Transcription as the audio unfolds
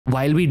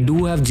while we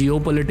do have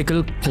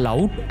geopolitical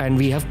clout and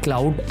we have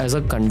clout as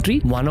a country,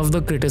 one of the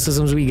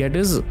criticisms we get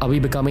is, are we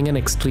becoming an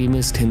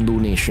extremist Hindu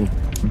nation?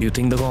 Do you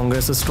think the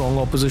Congress is strong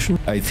opposition?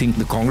 I think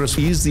the Congress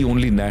is the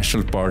only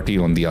national party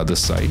on the other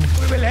side.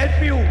 We will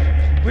help you.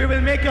 We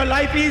will make your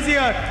life easier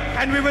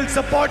and we will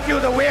support you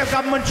the way a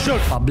government should.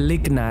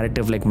 Public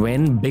narrative, like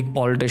when big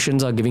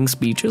politicians are giving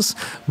speeches,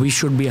 we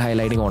should be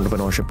highlighting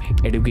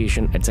entrepreneurship,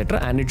 education,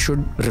 etc. and it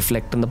should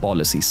reflect in the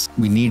policies.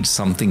 We need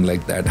something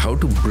like that. How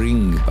to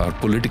bring our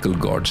political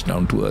gods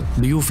down to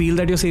earth. Do you feel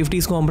that your safety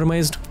is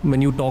compromised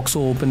when you talk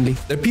so openly?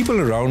 The people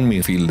around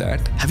me feel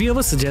that. Have you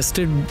ever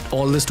suggested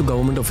all this to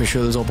government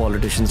officials or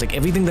politicians? Like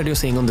everything that you're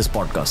saying on this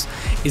podcast.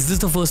 Is this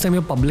the first time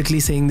you're publicly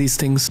saying these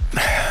things?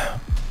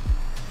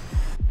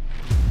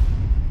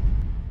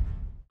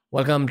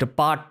 Welcome to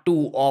part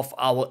 2 of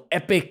our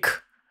epic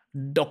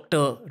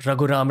Dr.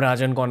 Raghuram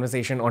Rajan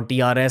conversation on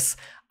TRS.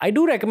 I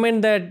do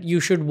recommend that you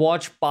should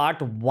watch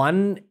part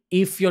 1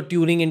 if you're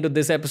tuning into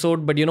this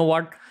episode. But you know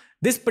what?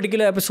 This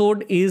particular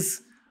episode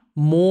is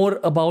more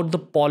about the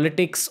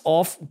politics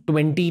of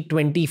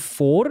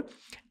 2024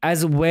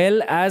 as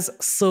well as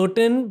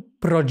certain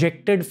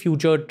projected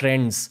future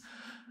trends.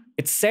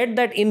 It's said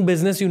that in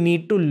business, you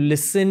need to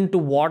listen to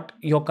what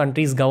your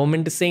country's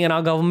government is saying, and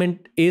our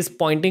government is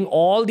pointing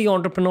all the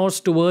entrepreneurs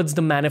towards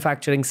the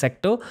manufacturing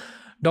sector.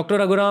 Dr.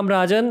 Raghuram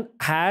Rajan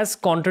has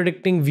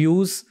contradicting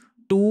views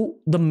to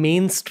the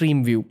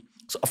mainstream view.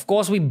 So, of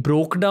course, we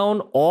broke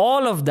down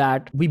all of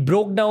that. We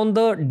broke down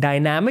the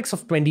dynamics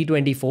of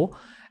 2024,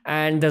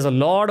 and there's a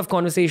lot of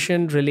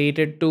conversation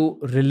related to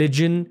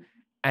religion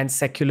and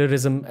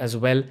secularism as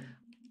well.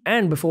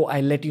 And before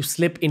I let you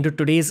slip into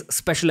today's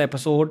special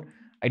episode,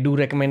 I do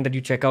recommend that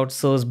you check out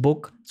Sir's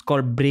book. It's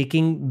called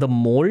Breaking the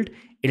Mold.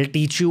 It'll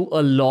teach you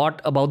a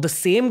lot about the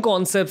same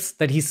concepts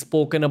that he's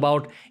spoken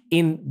about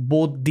in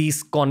both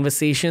these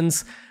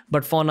conversations.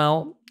 But for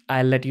now,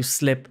 I'll let you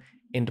slip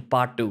into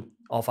part 2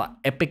 of our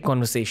epic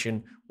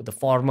conversation with the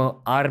former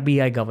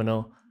RBI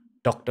Governor,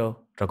 Dr.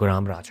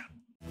 Raghuram Rajan.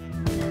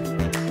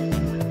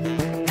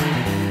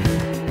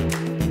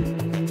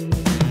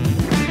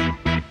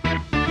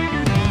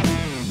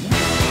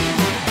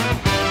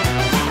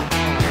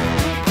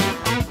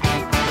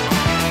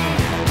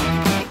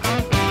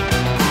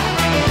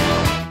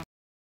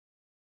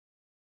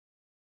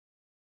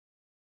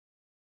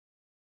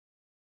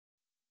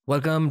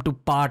 Welcome to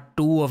part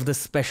 2 of this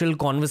special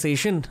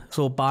conversation.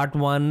 So part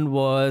 1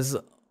 was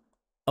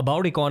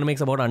about economics,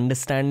 about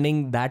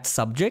understanding that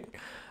subject.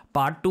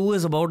 Part 2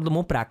 is about the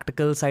more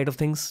practical side of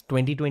things.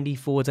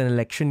 2024 is an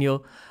election year.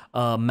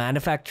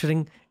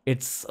 Manufacturing,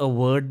 it's a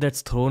word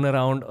that's thrown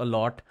around a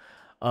lot.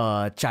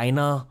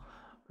 China,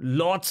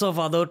 lots of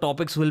other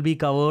topics will be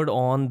covered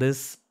on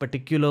this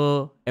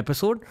particular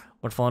episode.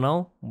 But for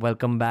now,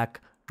 welcome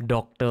back,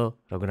 Dr.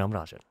 Raghuram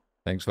Rajan.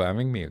 Thanks for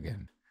having me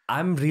again.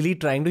 I'm really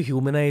trying to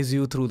humanize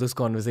you through this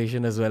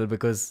conversation as well,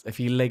 because I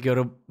feel like you're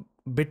a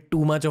bit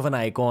too much of an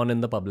icon in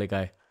the public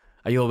eye.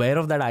 Are you aware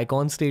of that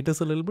icon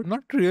status a little bit?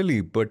 Not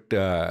really, but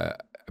I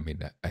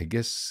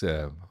guess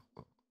all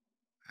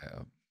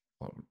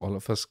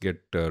of us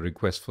get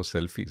requests for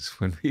selfies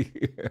when we...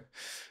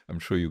 I'm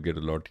sure you get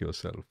a lot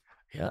yourself.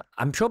 Yeah,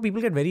 I'm sure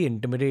people get very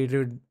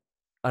intimidated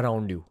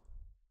around you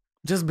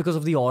just because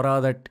of the aura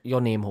that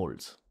your name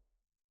holds.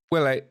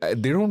 Well,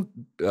 they don't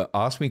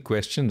ask me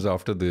questions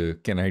after the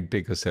 "can I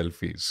take a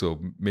selfie?" So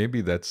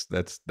maybe that's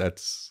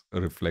a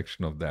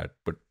reflection of that.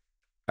 But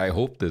I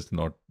hope there's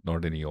not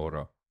any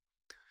aura.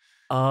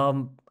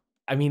 I'm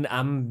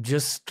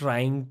just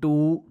trying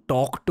to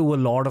talk to a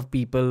lot of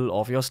people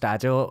of your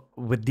stature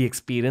with the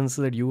experience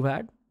that you've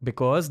had,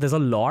 because there's a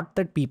lot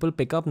that people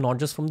pick up, not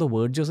just from the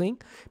words you're saying,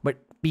 but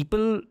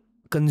people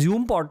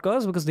consume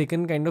podcasts because they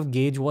can kind of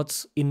gauge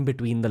what's in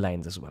between the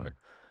lines as well. Right.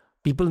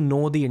 People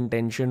know the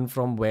intention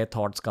from where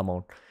thoughts come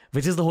out,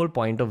 which is the whole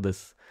point of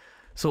this.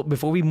 So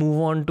before we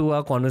move on to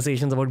our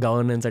conversations about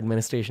governance,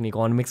 administration,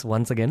 economics,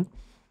 once again,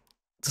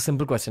 it's a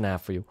simple question I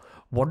have for you.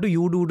 What do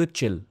you do to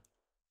chill?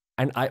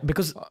 And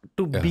because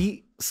to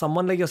be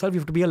someone like yourself,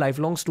 you have to be a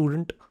lifelong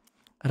student.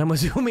 And I'm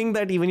assuming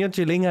that even your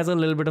chilling has a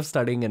little bit of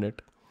studying in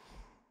it.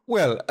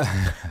 Well,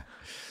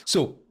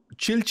 so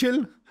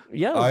chill.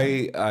 Yeah.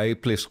 I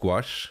play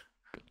squash.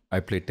 I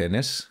play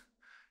tennis.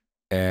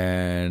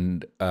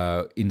 And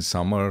in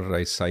summer,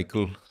 I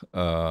cycle.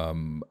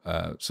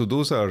 So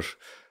those are,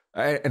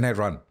 and I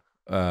run.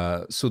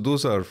 So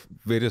those are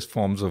various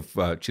forms of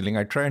chilling.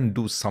 I try and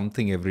do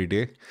something every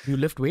day. You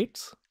lift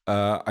weights?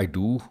 I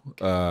do,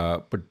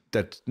 but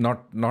that's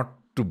not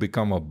to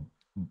become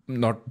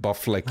not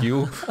buff like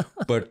you,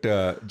 but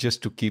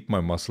just to keep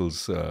my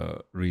muscles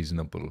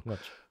reasonable.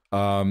 Gotcha.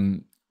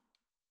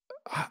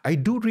 I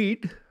do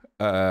read.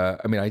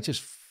 I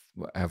just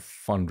have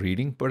fun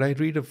reading, but I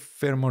read a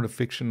fair amount of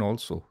fiction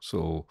also.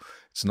 So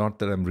it's not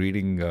that I'm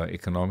reading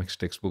economics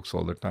textbooks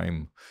all the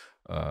time.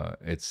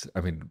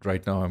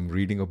 Right now I'm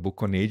reading a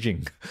book on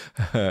aging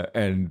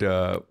and,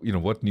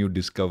 what new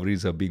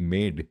discoveries are being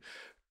made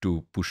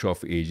to push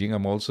off aging.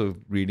 I'm also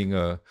reading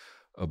a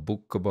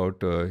book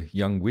about a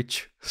young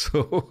witch.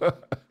 So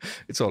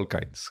it's all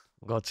kinds.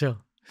 Gotcha.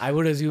 I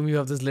would assume you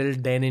have this little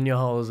den in your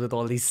house with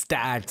all these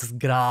stats,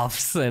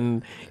 graphs,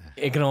 and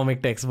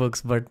economic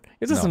textbooks, but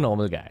you're just a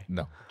normal guy.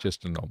 No,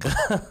 just a normal.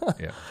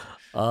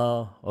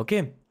 Yeah.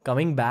 Okay.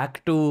 Coming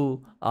back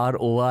to our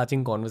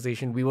overarching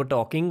conversation, we were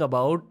talking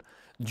about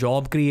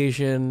job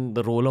creation,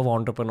 the role of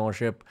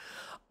entrepreneurship.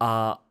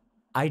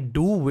 I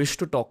do wish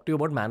to talk to you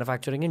about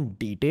manufacturing in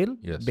detail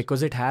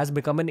because it has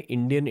become an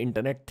Indian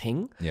internet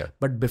thing. Yeah.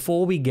 But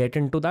before we get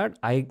into that,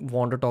 I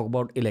want to talk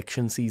about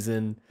election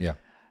season. Yeah.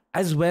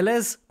 As well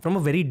as from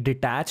a very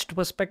detached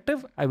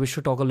perspective, I wish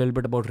to talk a little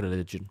bit about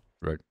religion.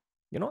 Right.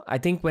 You know, I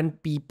think when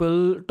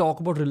people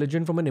talk about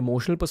religion from an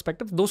emotional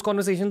perspective, those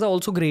conversations are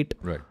also great.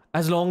 Right.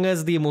 As long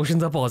as the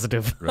emotions are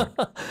positive. Right.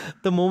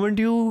 The moment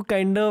you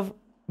kind of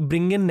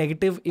bring in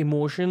negative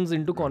emotions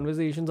into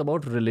conversations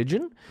about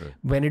religion,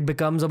 when it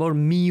becomes about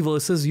me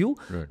versus you,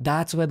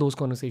 that's where those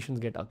conversations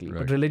get ugly.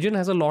 But religion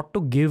has a lot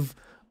to give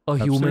a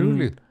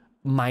human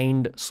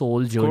mind,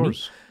 soul journey.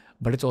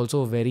 But it's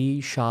also a very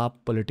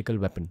sharp political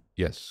weapon.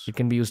 Yes. It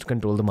can be used to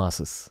control the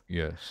masses.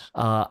 Yes.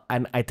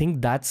 And I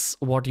think that's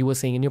what you were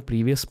saying in your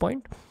previous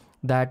point,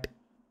 that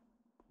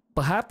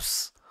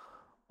perhaps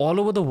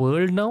all over the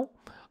world now,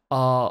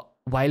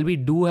 while we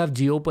do have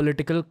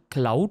geopolitical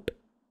clout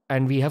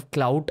and we have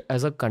clout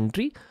as a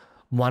country,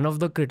 one of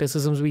the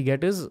criticisms we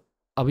get is,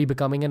 are we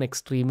becoming an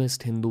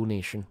extremist Hindu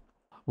nation?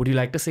 Would you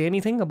like to say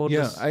anything about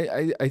this?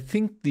 Yeah, I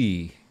think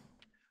the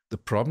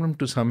problem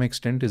to some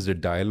extent is the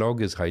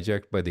dialogue is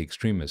hijacked by the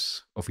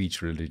extremists of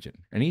each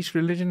religion. And each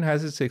religion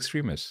has its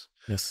extremists.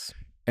 Yes.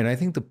 And I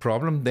think the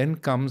problem then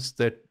comes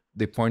that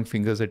they point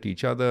fingers at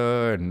each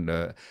other.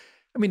 And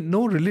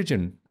no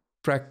religion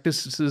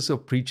practices or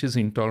preaches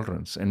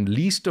intolerance, and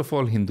least of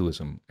all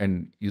Hinduism.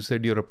 And you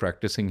said you're a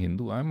practicing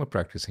Hindu. I'm a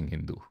practicing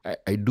Hindu.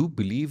 I do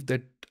believe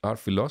that our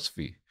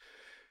philosophy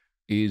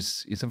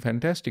is a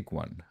fantastic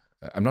one.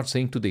 I'm not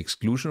saying to the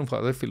exclusion of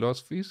other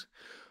philosophies,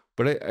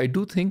 but I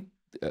do think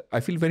I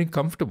feel very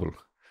comfortable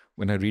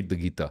when I read the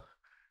Gita,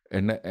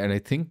 and I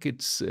think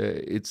it's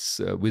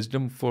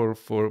wisdom for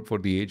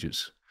the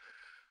ages.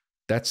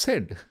 That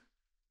said,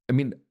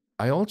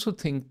 I also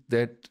think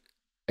that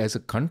as a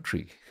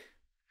country,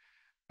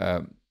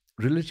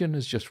 religion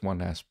is just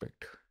one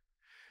aspect.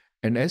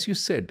 And as you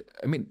said,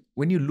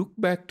 when you look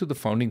back to the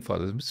founding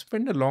fathers, we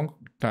spend a long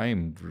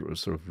time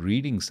sort of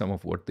reading some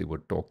of what they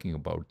were talking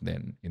about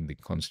then in the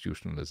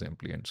Constitutional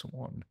Assembly and so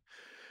on.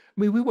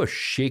 We were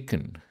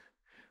shaken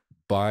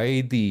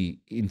by the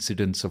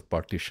incidents of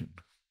partition.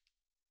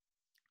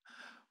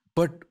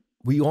 But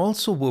we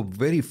also were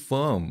very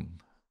firm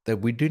that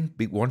we didn't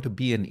want to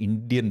be an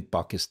Indian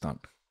Pakistan.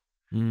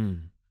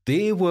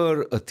 They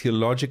were a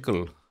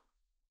theological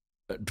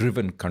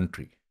driven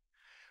country.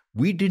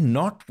 We did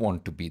not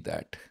want to be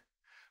that.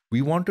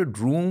 We wanted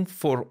room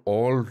for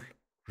all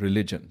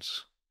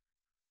religions.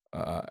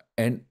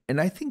 And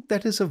I think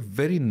that is a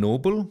very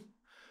noble,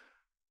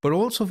 but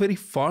also very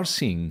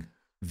far-seeing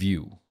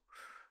view,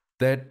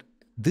 that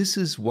this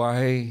is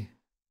why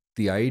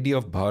the idea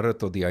of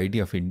Bharat or the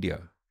idea of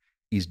India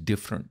is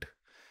different.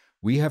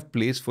 We have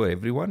place for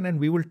everyone and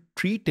we will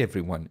treat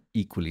everyone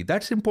equally.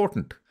 That's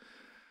important.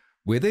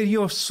 Whether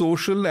you're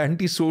social,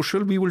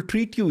 antisocial, we will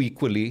treat you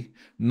equally,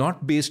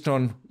 not based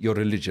on your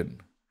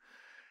religion.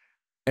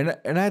 And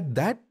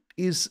that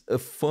is a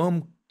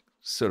firm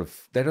sort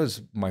of, that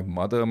was my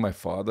mother, my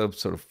father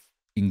sort of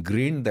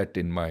ingrained that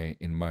in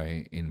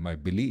my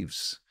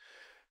beliefs.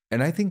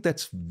 And I think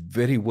that's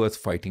very worth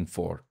fighting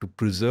for, to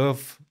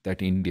preserve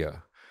that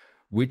India,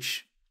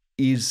 which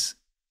is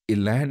a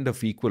land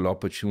of equal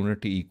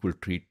opportunity, equal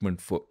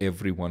treatment for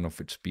every one of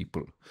its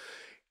people.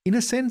 In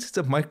a sense, it's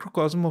a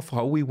microcosm of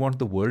how we want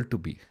the world to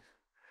be.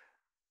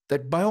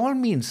 That by all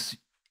means,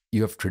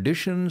 you have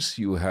traditions,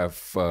 you have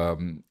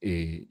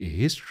a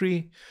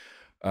history,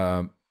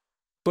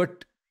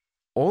 but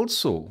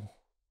also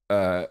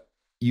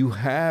you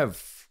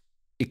have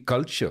a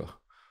culture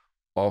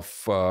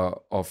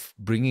of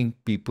bringing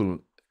people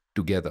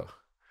together.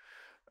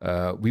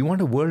 We want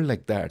a world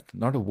like that,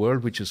 not a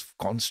world which is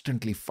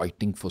constantly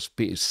fighting for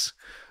space.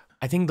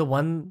 I think the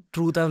one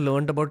truth I've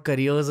learned about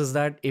careers is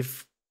that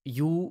if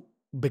you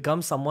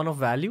become someone of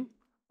value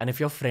and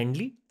if you're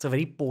friendly, it's a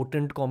very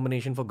potent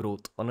combination for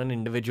growth on an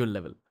individual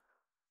level.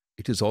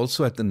 It is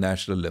also at the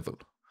national level.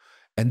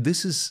 And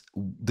this is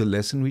the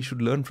lesson we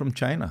should learn from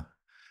China.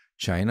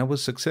 China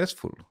was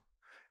successful.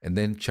 And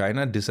then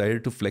China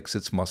decided to flex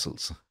its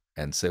muscles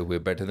and say, we're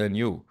better than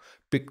you.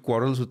 Picked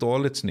quarrels with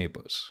all its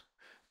neighbors.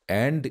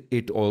 And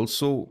it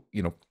also,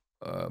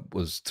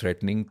 was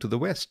threatening to the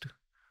West.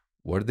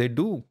 What did they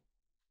do?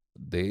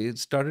 They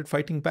started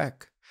fighting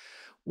back.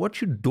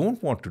 What you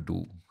don't want to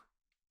do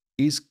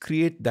is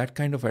create that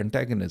kind of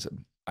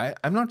antagonism.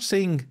 I'm not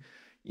saying,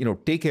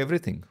 take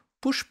everything,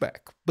 push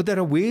back. But there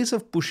are ways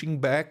of pushing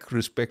back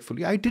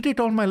respectfully. I did it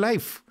all my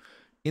life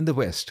in the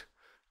West.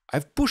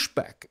 I've pushed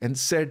back and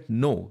said,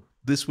 no,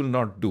 this will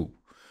not do.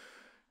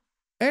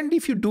 And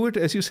if you do it,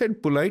 as you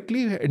said,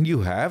 politely, and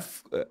you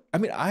have,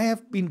 I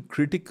have been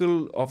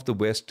critical of the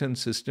Western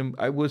system.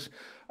 I was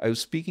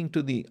speaking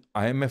to the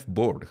IMF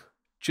board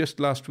just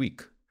last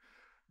week.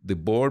 the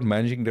board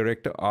managing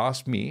director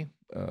asked me,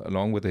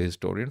 along with a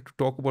historian, to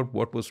talk about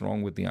what was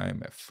wrong with the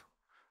IMF.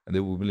 And they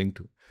were willing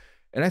to.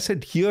 And I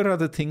said, here are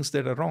the things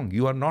that are wrong.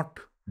 You are not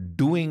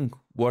doing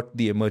what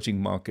the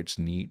emerging markets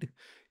need.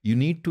 You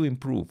need to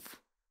improve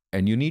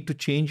and you need to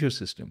change your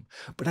system.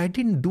 But I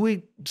didn't do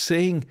it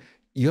saying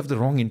you have the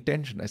wrong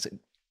intention. I said,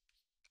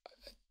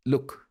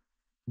 look,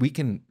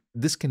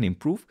 this can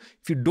improve.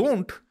 If you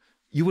don't,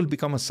 you will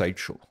become a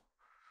sideshow.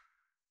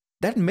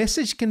 That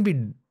message can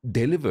be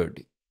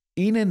delivered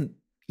in an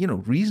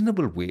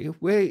reasonable way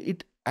where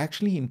it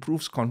actually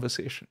improves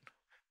conversation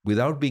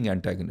without being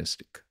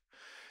antagonistic.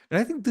 And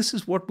I think this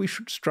is what we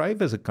should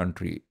strive as a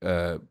country.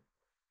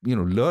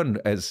 Learn,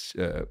 as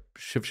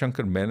Shiv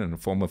Shankar Menon,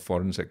 former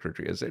foreign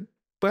secretary, has said,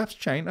 perhaps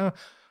China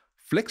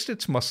flexed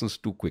its muscles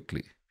too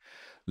quickly.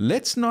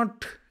 Let's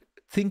not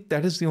think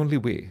that is the only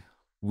way.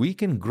 We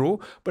can grow,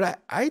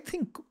 but I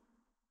think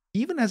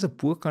even as a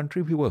poor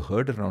country, we were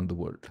heard around the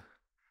world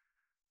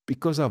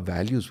because our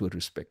values were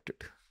respected.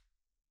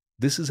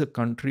 This is a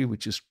country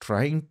which is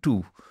trying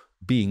to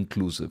be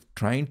inclusive,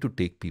 trying to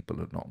take people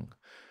along.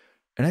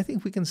 And I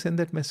think we can send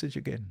that message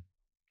again.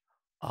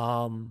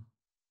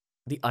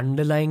 The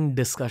underlying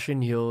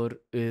discussion here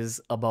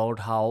is about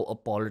how a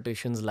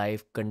politician's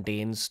life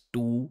contains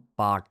two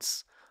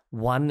parts.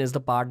 One is the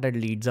part that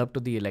leads up to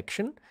the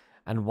election,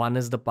 and one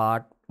is the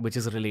part which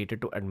is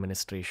related to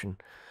administration.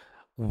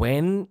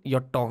 When you're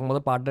talking about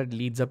the part that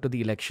leads up to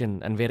the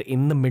election, and we're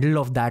in the middle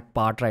of that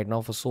part right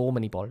now for so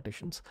many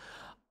politicians,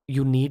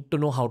 you need to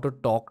know how to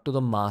talk to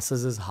the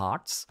masses'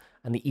 hearts,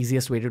 and the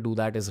easiest way to do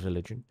that is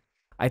religion.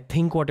 I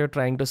think what you're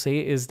trying to say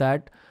is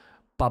that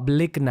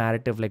public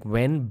narrative, like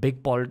when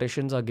big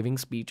politicians are giving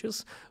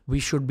speeches, we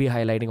should be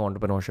highlighting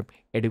entrepreneurship,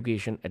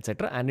 education,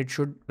 etc., and it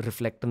should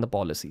reflect in the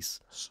policies.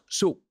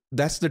 So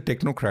that's the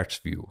technocrat's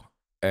view.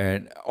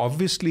 And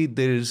obviously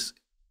there is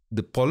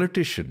the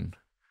politician,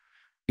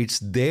 it's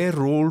their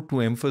role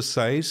to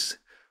emphasize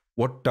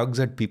what tugs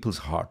at people's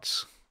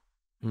hearts.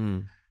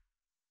 And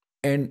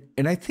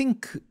I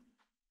think,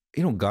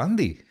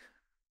 Gandhi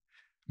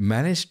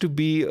managed to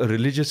be a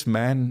religious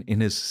man in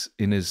his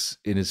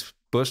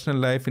personal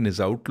life, in his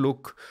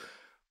outlook,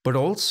 but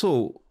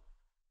also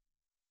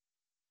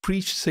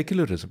preached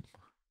secularism,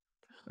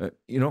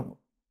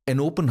 an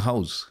open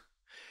house.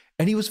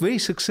 And he was very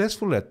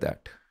successful at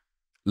that.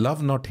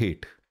 Love, not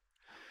hate.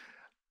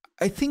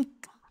 I think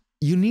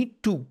you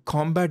need to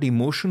combat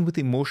emotion with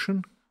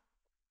emotion,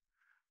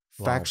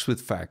 facts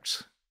with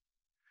facts.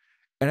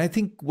 And I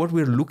think what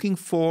we're looking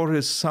for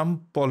is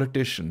some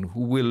politician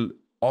who will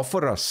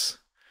offer us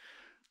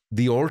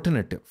the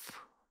alternative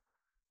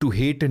to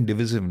hate and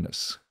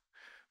divisiveness,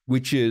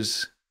 which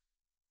is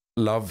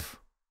love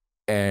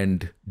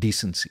and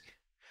decency.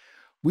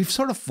 We've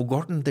sort of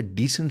forgotten that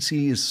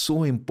decency is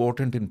so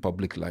important in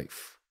public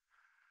life.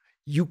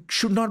 You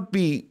should not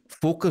be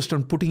focused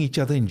on putting each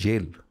other in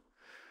jail.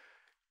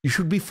 You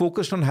should be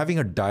focused on having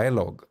a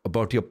dialogue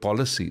about your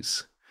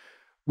policies,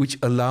 which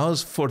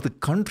allows for the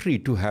country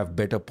to have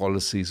better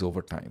policies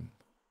over time.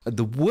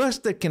 The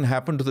worst that can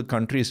happen to the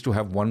country is to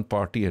have one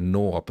party and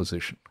no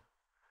opposition.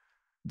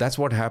 That's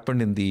what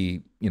happened in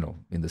the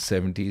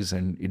 70s,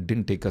 and it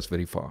didn't take us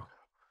very far.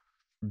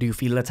 Do you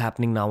feel that's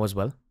happening now as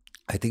well?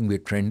 I think we're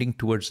trending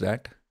towards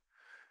that.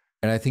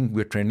 And I think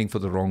we're trending for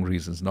the wrong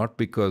reasons, not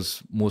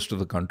because most of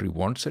the country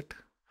wants it,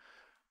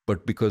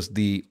 but because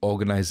the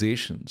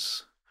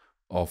organizations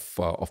of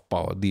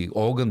power, the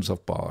organs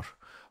of power,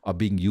 are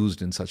being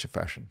used in such a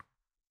fashion.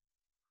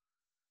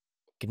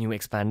 Can you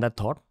expand that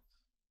thought?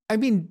 I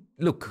mean,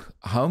 look,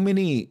 how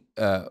many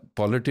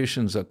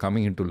politicians are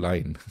coming into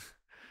line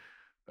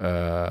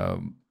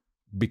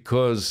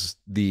because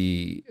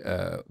the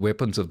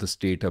weapons of the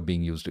state are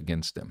being used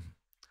against them,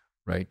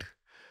 right?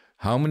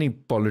 How many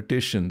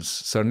politicians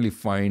suddenly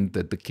find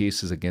that the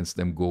cases against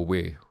them go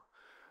away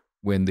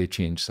when they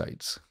change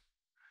sides?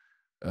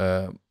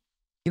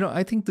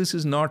 I think this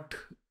is not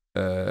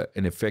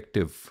an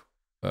effective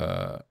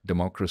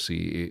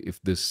democracy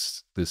if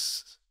this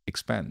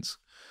expands.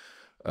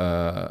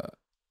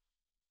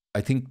 I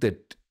think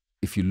that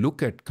if you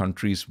look at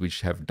countries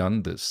which have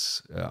done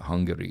this,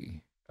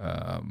 Hungary,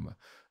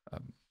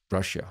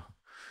 Russia,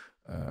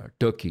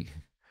 Turkey,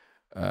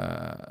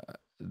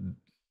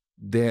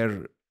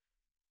 their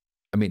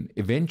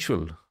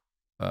eventual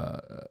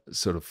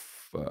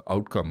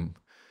outcome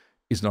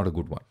is not a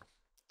good one.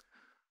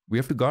 We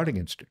have to guard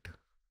against it.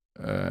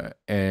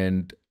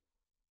 And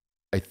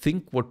I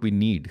think what we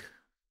need,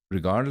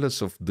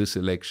 regardless of this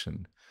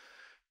election,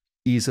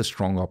 is a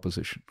strong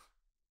opposition.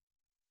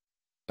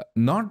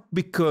 Not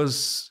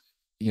because,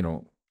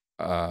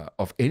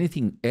 of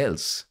anything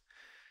else,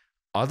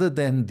 other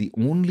than the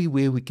only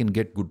way we can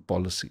get good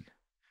policy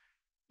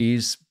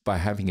is by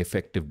having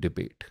effective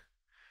debate.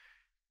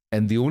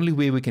 And the only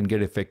way we can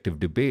get effective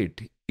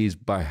debate is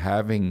by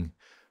having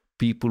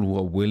people who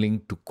are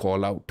willing to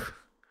call out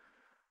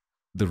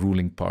the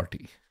ruling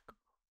party.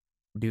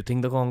 Do you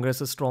think the Congress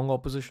is strong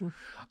opposition?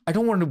 I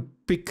don't want to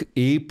pick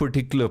a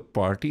particular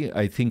party.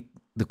 I think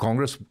the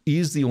Congress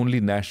is the only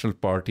national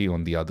party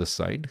on the other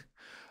side.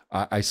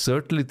 I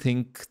certainly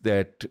think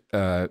that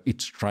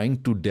it's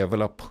trying to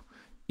develop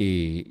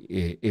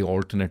a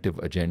alternative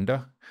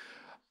agenda.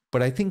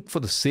 But I think for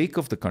the sake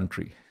of the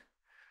country,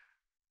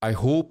 I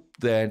hope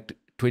that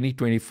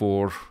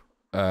 2024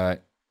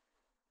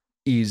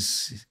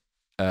 is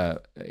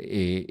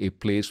a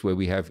place where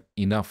we have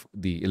enough.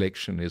 The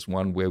election is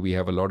one where we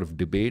have a lot of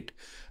debate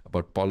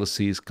about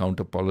policies,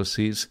 counter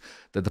policies,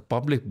 that the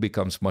public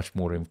becomes much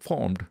more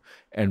informed,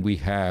 and we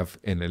have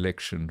an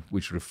election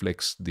which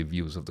reflects the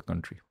views of the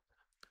country.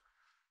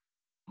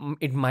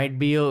 It might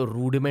be a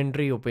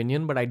rudimentary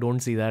opinion, but I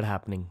don't see that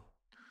happening.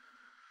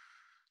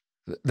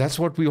 That's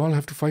what we all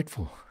have to fight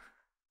for.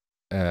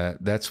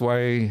 That's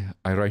why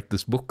I write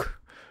this book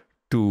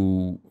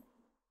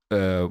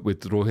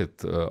with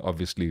Rohit,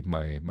 obviously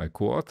my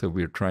co-author.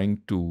 We're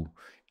trying to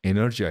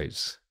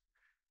energize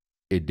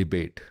a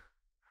debate,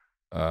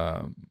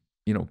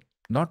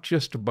 not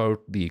just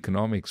about the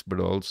economics, but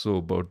also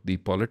about the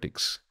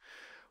politics.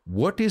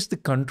 What is the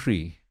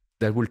country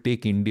that will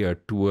take India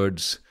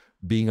towards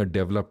being a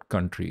developed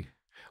country?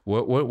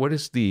 What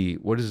is the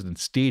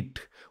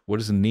state? What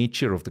is the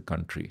nature of the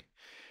country?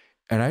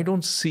 And I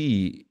don't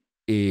see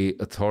a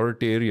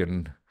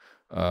authoritarian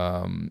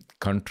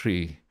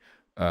country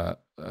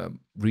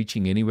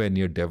reaching anywhere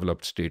near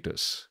developed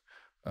status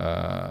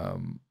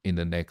in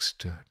the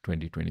next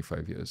 20,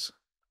 25 years.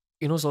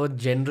 So a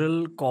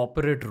general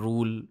corporate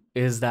rule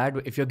is that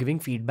if you're giving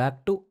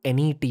feedback to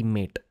any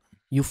teammate,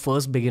 you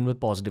first begin with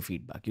positive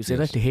feedback. You say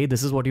Yes. that, hey,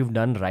 this is what you've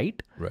done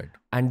right. Right.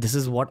 And this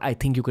is what I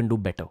think you can do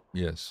better.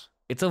 Yes.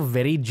 It's a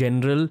very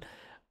general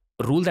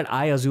rule that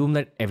I assume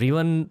that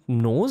everyone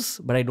knows,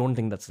 but I don't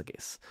think that's the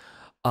case.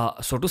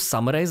 So to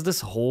summarize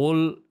this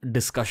whole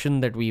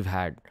discussion that we've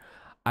had,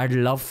 I'd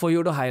love for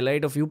you to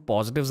highlight a few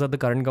positives that the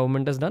current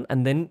government has done,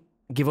 and then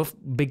give a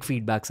big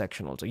feedback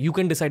section also. You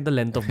can decide the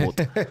length of both.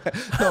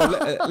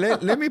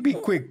 Let me be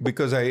quick,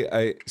 because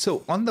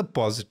so on the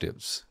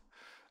positives,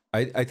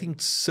 I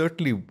think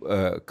certainly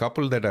a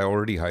couple that I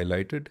already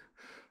highlighted,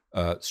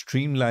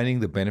 streamlining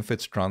the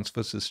benefits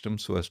transfer system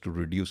so as to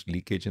reduce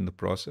leakage in the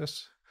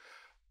process,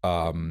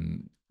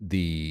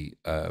 the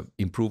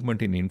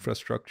improvement in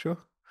infrastructure.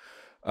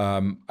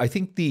 I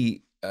think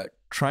the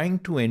trying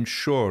to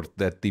ensure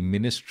that the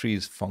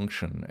ministries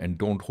function and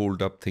don't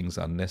hold up things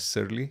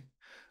unnecessarily.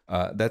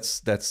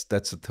 That's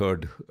a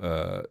third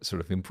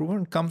sort of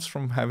improvement. Comes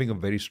from having a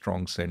very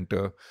strong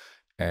center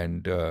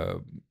and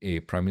a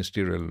prime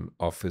ministerial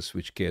office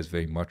which cares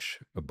very much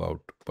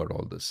about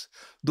all this.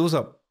 Those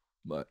are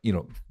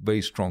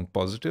very strong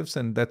positives,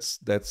 and that's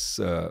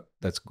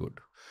good.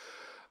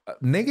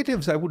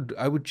 Negatives, I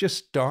would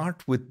just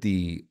start with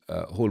the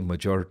whole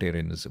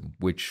majoritarianism,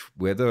 which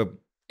whether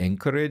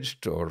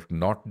encouraged or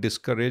not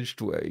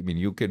discouraged, I mean,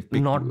 you can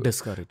pick Not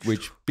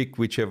discouraged. pick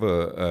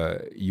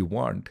whichever you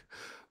want.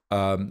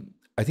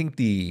 I think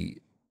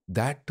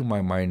that to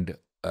my mind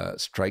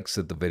strikes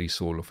at the very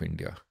soul of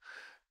India,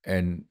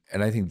 and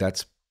I think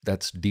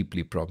that's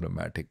deeply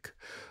problematic.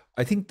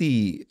 I think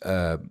the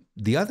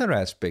other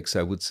aspects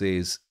I would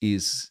say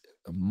is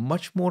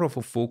much more of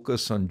a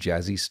focus on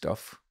jazzy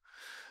stuff,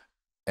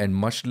 and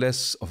much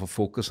less of a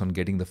focus on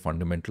getting the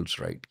fundamentals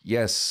right.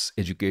 Yes,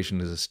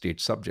 education is a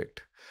state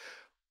subject,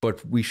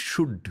 but we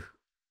should,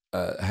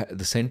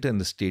 the center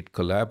and the state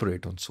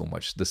collaborate on so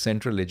much. The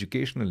central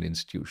educational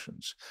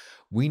institutions,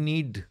 we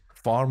need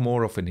far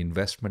more of an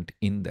investment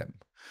in them.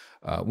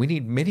 We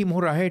need many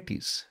more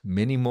IITs,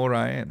 many more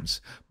IIMs,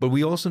 but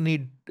we also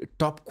need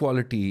top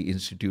quality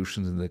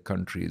institutions in the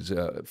countries,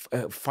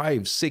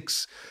 5,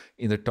 6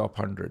 in the top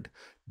 100.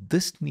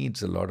 This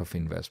needs a lot of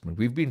investment.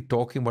 We've been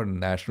talking about a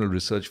National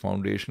Research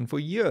Foundation for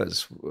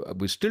years.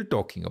 We're still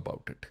talking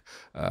about it.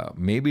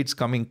 Maybe it's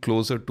coming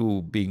closer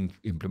to being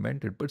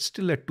implemented, but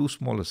still at too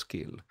small a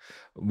scale.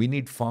 We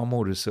need far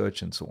more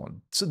research and so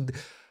on. So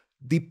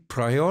the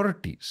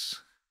priorities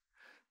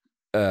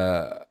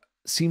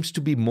seems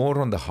to be more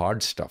on the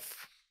hard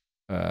stuff.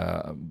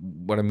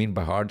 What I mean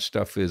by hard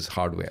stuff is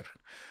hardware,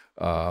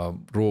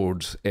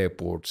 roads,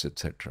 airports,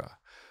 etc.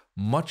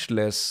 Much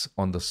less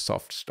on the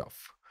soft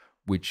stuff,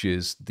 which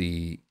is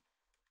the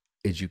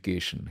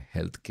education,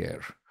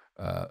 healthcare,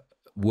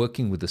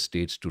 working with the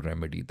states to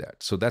remedy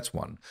that. So that's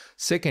one.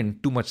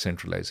 Second, too much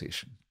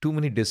centralization. Too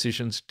many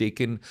decisions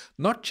taken,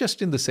 not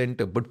just in the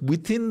center, but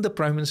within the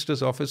Prime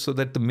Minister's office, so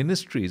that the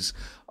ministries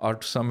are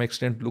to some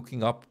extent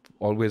looking up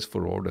always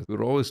for order.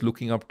 We're always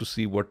looking up to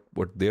see what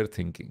they're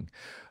thinking.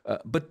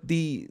 But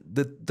the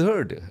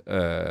third,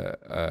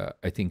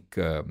 I think,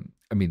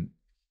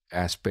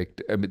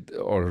 aspect,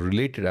 or a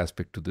related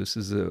aspect to this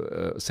is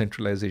a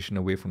centralization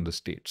away from the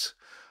states.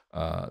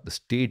 The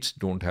states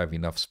don't have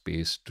enough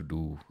space to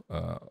do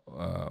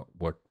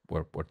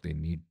what they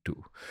need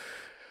to.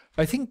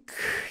 I think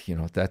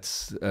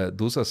that's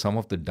those are some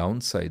of the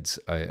downsides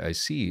I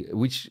see,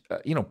 which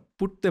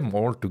put them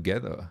all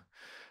together.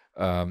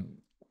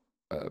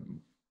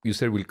 You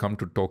said we'll come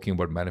to talking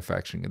about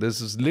manufacturing. There's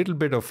this little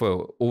bit of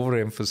a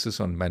overemphasis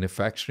on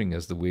manufacturing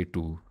as the way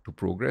to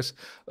progress,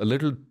 a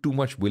little too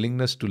much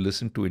willingness to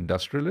listen to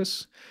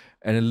industrialists,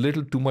 and a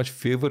little too much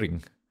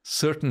favoring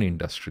certain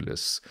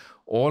industrialists,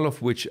 all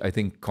of which I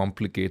think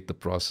complicate the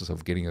process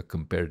of getting a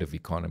comparative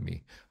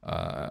economy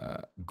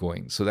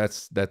going. So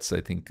that's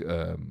I think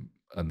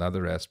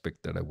another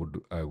aspect that I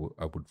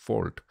would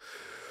fault.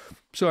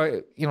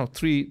 So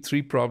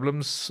three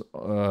problems,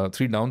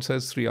 three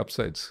downsides, three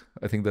upsides.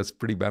 I think that's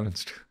pretty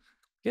balanced.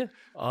 Yeah,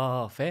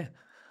 fair.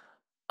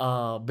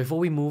 Before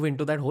we move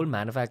into that whole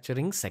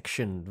manufacturing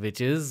section, which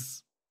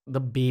is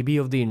the baby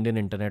of the Indian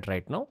internet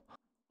right now,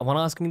 I want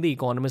to ask The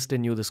Economist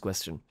in you this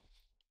question.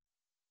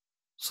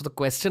 So the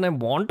question I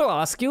want to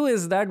ask you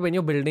is that when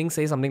you're building,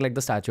 say, something like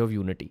the Statue of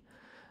Unity,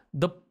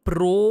 the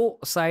pro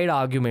side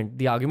argument,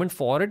 the argument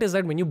for it is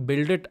that when you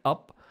build it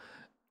up,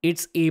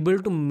 it's able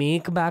to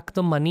make back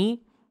the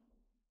money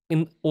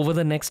in over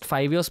the next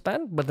 5-year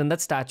span, but then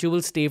that statue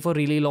will stay for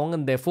really long,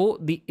 and therefore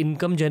the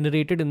income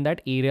generated in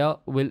that area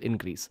will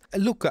increase.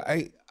 Look,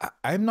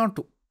 I'm not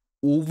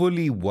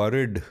overly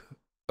worried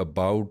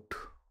about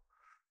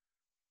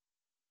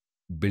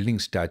building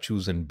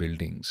statues and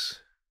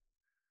buildings.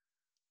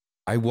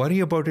 I worry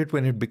about it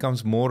when it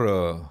becomes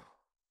more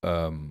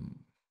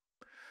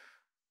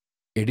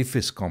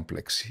edifice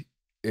complex.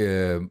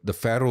 The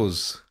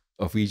pharaohs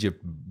of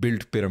Egypt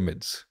built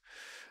pyramids.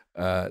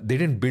 They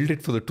didn't build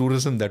it for the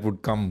tourism that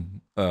would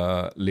come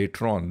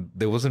later on.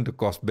 There wasn't a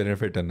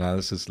cost-benefit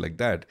analysis like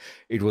that.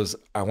 It was,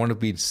 I want to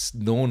be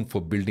known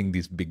for building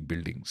these big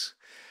buildings.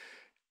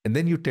 And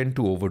then you tend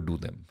to overdo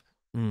them.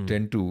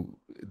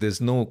 There's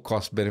no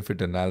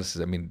cost-benefit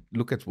analysis. I mean,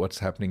 look at what's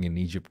happening in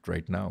Egypt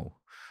right now.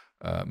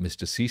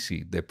 Mr.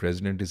 Sisi, their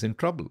president, is in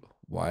trouble.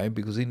 Why?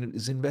 Because he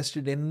has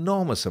invested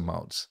enormous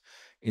amounts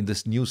in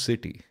this new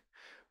city,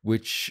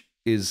 which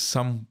is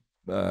some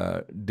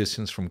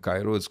distance from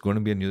Cairo. It's going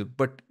to be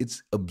but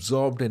it's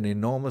absorbed an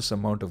enormous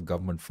amount of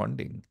government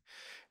funding,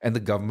 and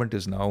the government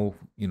is now,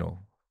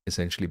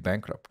 essentially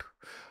bankrupt.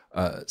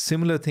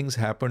 Similar things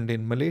happened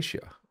in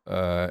Malaysia,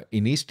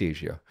 in East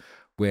Asia,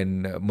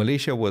 when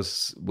Malaysia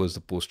was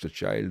the poster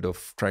child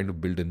of trying to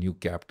build a new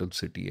capital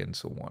city and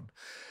so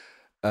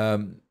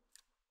on.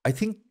 I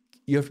think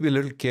you have to be a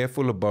little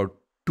careful about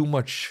too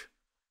much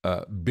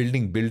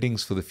building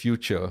buildings for the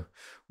future,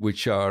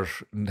 which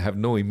have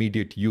no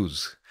immediate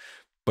use,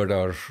 but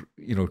are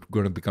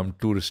going to become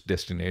tourist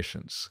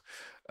destinations.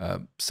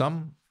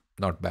 Some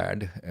not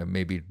bad,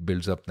 maybe it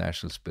builds up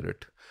national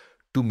spirit.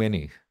 Too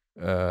many,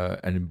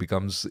 and it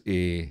becomes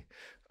a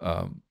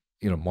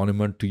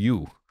monument to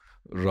you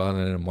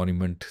rather than a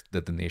monument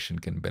that the nation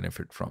can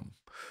benefit from.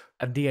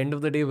 At the end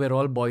of the day, we're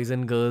all boys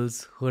and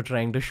girls who are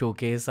trying to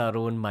showcase our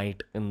own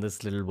might in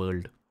this little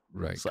world.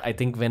 Right. So I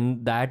think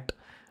when that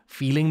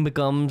feeling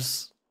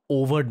becomes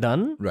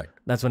overdone, right,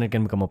 that's when it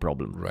can become a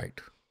problem.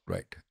 Right.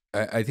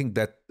 I think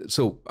that,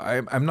 so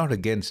I'm not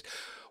against.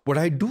 What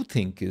I do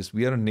think is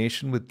we are a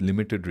nation with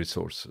limited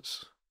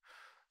resources.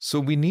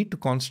 So we need to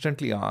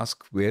constantly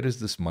ask, where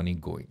is this money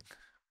going,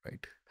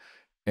 right?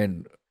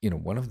 And,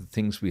 one of the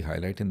things we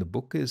highlight in the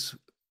book is,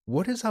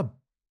 what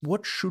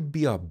should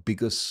be our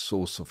biggest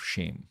source of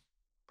shame?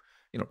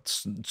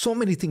 So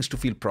many things to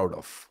feel proud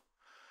of.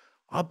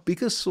 Our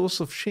biggest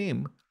source of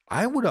shame,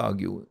 I would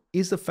argue,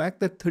 is the fact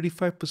that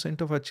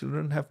 35% of our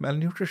children have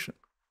malnutrition,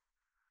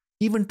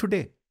 even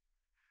today.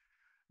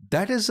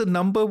 That is a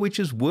number which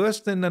is worse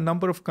than a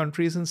number of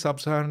countries in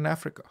sub-Saharan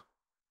Africa.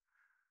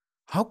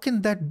 How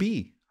can that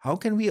be? How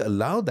can we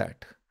allow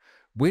that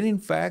when in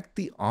fact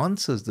the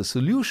answers, the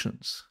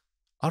solutions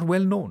are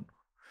well known?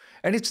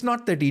 And it's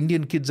not that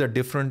Indian kids are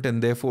different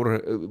and therefore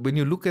when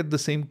you look at the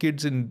same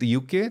kids in the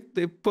UK,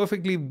 they're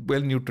perfectly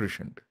well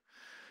nutritioned.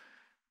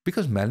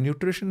 Because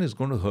malnutrition is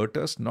going to hurt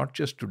us not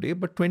just today,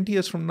 but 20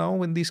 years from now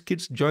when these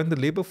kids join the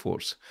labor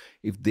force.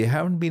 If they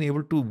haven't been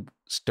able to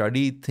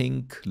study,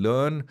 think,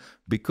 learn,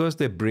 because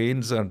their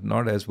brains are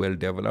not as well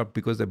developed,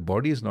 because their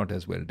body is not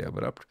as well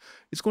developed,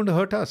 it's going to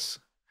hurt us.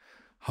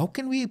 How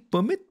can we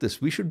permit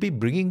this? We should be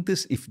bringing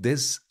this, if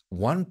there's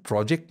one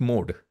project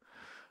mode,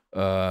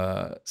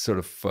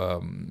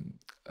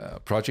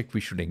 project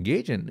we should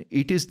engage in,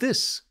 it is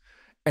this.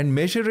 And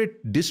measure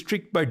it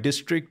district by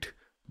district,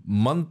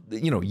 month,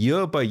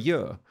 year by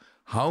year,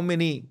 how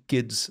many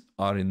kids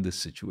are in this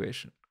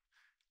situation,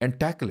 and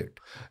tackle it.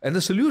 And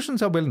the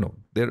solutions are well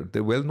known.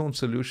 They're well-known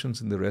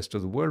solutions in the rest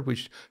of the world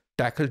which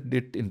tackled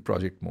it in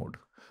project mode.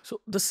 So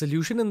the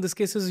solution in this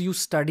case is you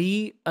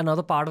study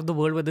another part of the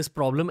world where this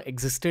problem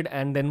existed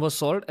and then was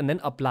solved, and then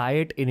apply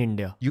it in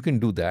India. You can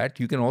do that.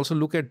 You can also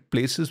look at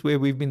places where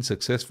we've been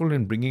successful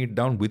in bringing it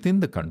down within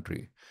the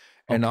country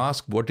and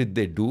ask what did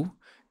they do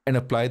and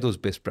apply those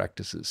best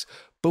practices.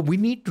 But we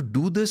need to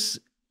do this.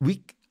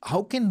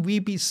 How can we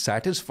be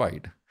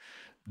satisfied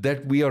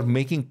that we are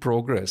making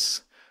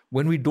progress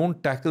when we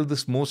don't tackle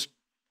this most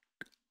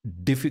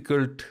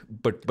difficult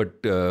but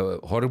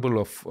horrible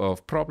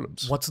of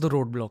problems? What's the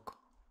roadblock?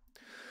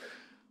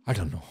 I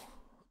don't know.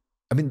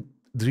 I mean,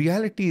 the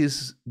reality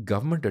is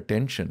government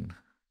attention,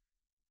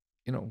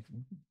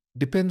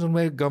 depends on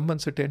where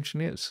government's attention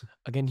is.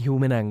 Again,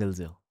 human angles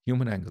here.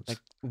 Human angles. Like,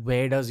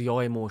 where does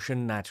your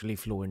emotion naturally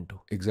flow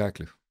into?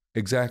 Exactly.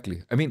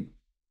 I mean,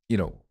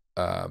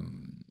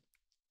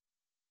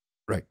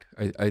 Right.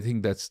 I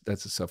think that's a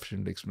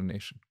sufficient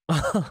explanation.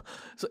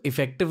 So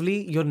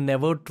effectively, you're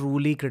never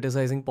truly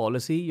criticizing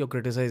policy, you're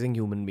criticizing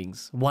human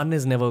beings. One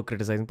is never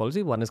criticizing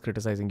policy, one is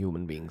criticizing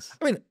human beings.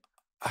 I mean,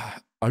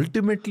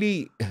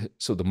 ultimately,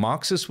 so the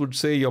Marxists would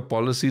say your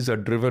policies are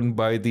driven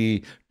by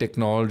the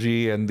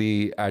technology and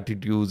the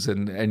attitudes,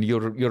 and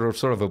you're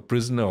sort of a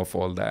prisoner of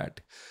all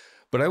that.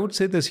 But I would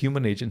say there's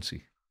human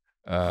agency.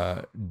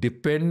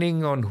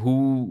 Depending on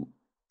who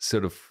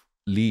sort of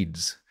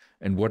leads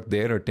and what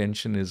their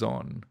attention is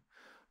on,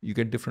 you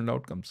get different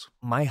outcomes.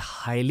 My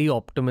highly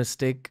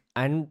optimistic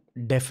and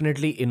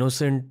definitely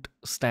innocent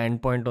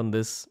standpoint on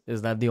this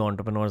is that the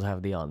entrepreneurs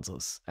have the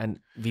answers. And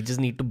we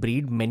just need to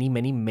breed many,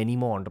 many, many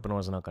more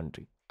entrepreneurs in our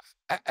country.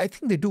 I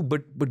think they do,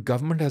 but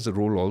government has a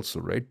role also,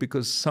 right?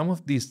 Because some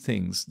of these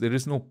things, there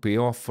is no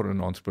payoff for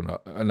an entrepreneur.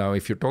 Now,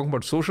 if you're talking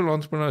about social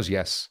entrepreneurs,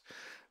 yes.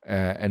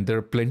 And there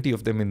are plenty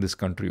of them in this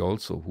country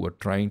also who are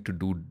trying to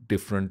do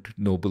different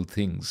noble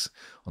things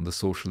on the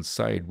social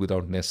side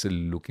without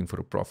necessarily looking for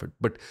a profit.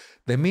 But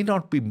there may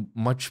not be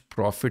much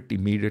profit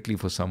immediately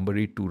for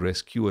somebody to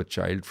rescue a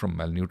child from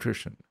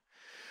malnutrition.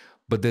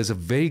 But there's a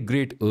very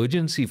great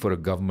urgency for a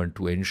government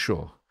to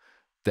ensure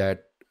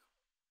that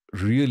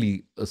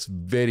really a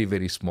very,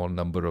 very small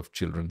number of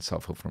children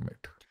suffer from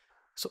it.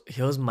 So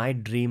here's my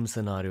dream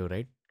scenario,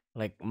 right?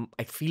 Like,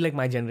 I feel like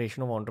my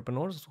generation of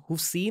entrepreneurs who've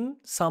seen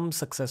some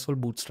successful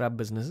bootstrap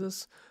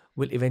businesses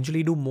will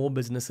eventually do more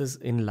businesses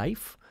in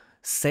life,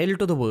 sell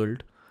to the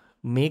world,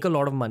 make a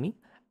lot of money,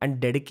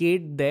 and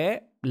dedicate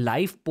their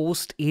life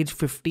post age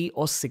 50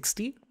 or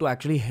 60 to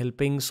actually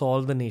helping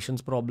solve the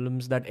nation's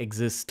problems that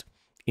exist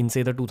in,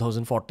 say, the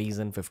 2040s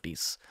and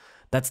 50s.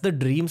 That's the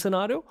dream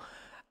scenario.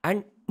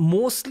 And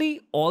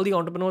mostly all the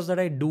entrepreneurs that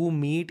I do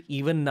meet,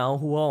 even now,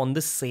 who are on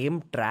the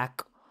same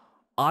track,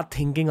 are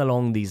thinking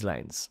along these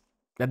lines.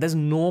 That there's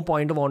no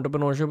point of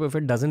entrepreneurship if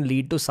it doesn't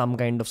lead to some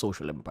kind of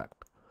social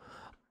impact.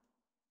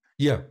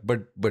 Yeah,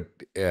 but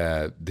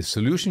the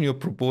solution you're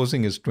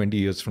proposing is 20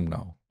 years from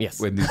now. Yes.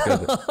 When these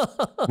guys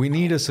we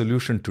need a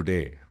solution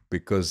today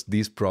because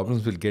these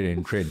problems will get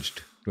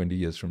entrenched 20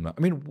 years from now.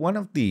 I mean, one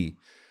of the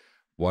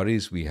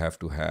worries we have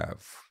to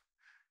have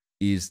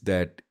is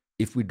that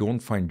if we don't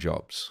find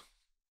jobs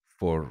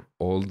for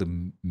all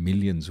the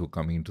millions who are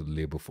coming into the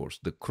labor force,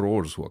 the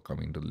crores who are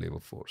coming into the labor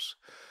force,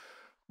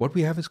 what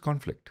we have is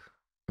conflict.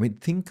 I mean,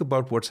 think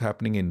about what's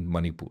happening in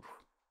Manipur.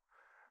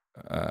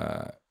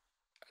 The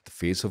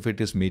face of it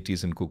is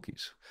metis and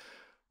cookies.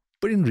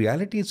 But in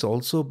reality, it's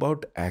also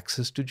about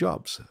access to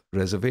jobs,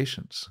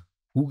 reservations.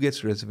 Who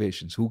gets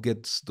reservations? Who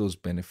gets those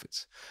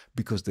benefits?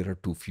 Because there are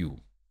too few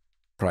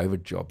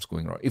private jobs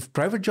going around. If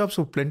private jobs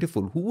were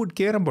plentiful, who would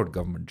care about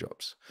government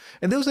jobs?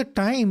 And there was a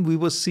time we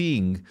were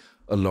seeing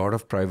a lot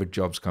of private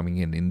jobs coming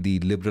in the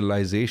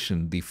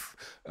liberalization, the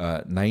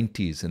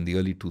 90s and the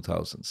early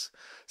 2000s.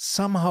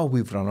 Somehow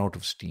we've run out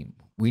of steam.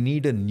 We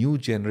need a new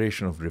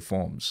generation of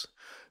reforms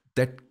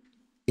that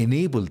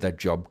enable that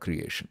job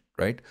creation,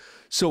 right?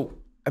 So,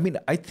 I mean,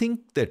 I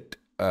think that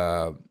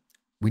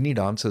we need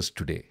answers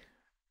today.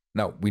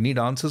 Now, we need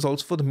answers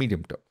also for the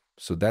medium term.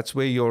 So that's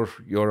where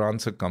your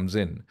answer comes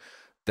in,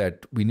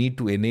 that we need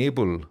to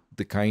enable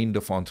the kind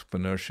of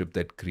entrepreneurship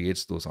that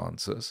creates those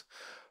answers.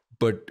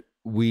 But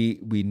we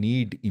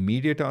need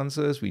immediate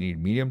answers, we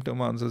need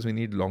medium-term answers, we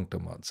need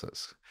long-term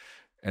answers.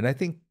 And I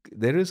think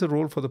there is a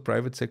role for the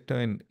private sector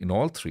in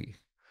all three,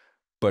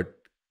 but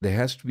there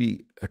has to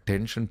be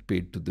attention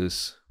paid to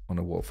this on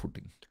a war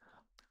footing.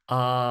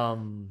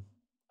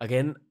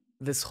 Again,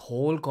 this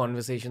whole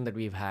conversation that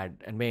we've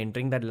had, and we're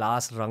entering that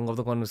last rung of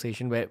the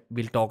conversation where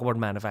we'll talk about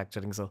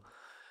manufacturing. So,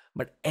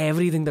 but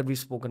everything that we've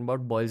spoken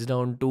about boils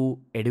down to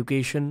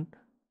education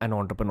and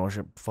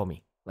entrepreneurship for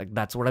me. Like,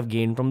 that's what I've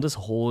gained from this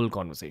whole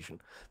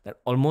conversation, that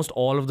almost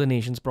all of the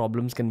nation's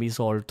problems can be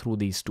solved through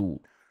these two.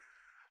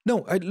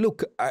 No,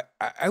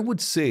 I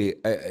would say,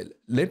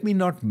 let me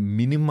not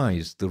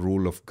minimize the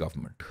role of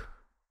government.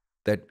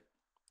 That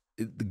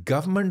the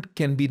government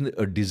can be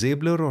a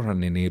disabler or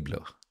an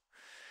enabler.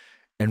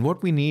 And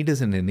what we need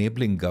is an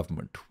enabling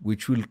government,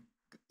 which will,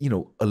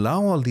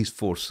 allow all these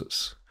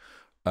forces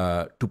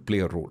to play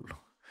a role.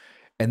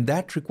 And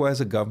that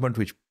requires a government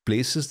which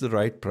places the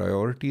right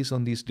priorities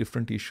on these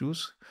different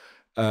issues,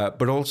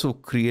 but also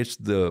creates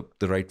the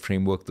right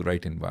framework, the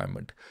right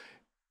environment.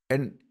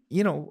 And,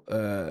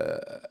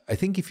 I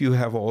think if you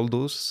have all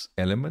those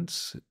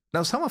elements,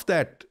 now some of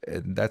that,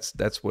 and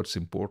that's what's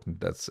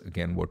important. That's,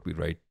 again, what we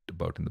write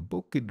about in the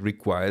book. It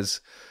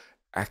requires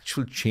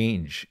actual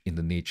change in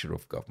the nature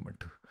of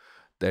government.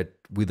 That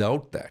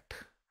without that,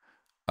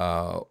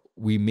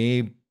 we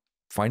may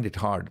find it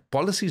hard.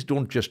 Policies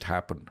don't just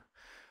happen.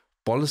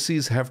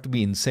 Policies have to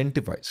be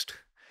incentivized.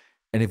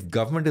 And if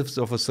government is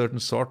of a certain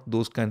sort,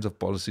 those kinds of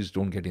policies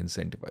don't get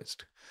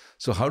incentivized.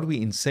 So how do we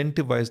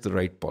incentivize the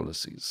right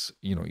policies?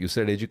 You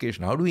said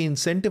education. How do we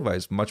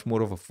incentivize much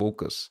more of a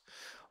focus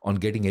on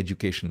getting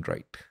education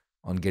right,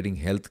 on getting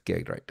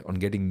healthcare right, on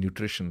getting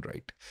nutrition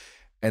right?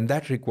 And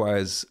that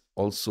requires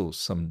also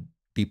some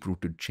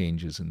deep-rooted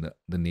changes in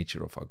the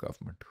nature of our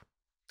government.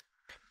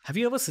 Have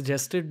you ever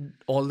suggested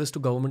all this to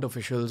government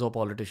officials or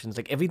politicians?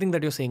 Like everything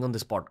that you're saying on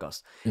this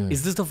podcast.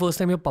 Is this the first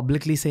time you're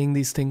publicly saying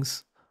these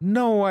things?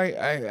 No,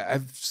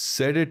 I've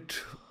said it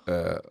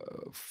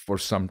for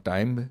some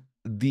time.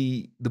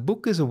 The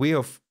book is a way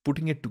of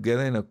putting it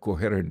together in a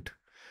coherent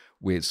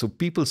way, so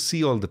people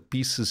see all the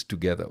pieces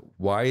together.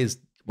 Why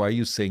are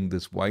you saying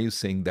this? Why are you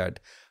saying that?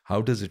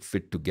 How does it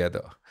fit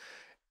together?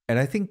 And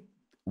I think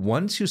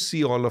once you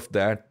see all of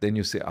that, then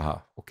you say,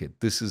 okay,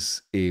 this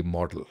is a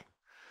model,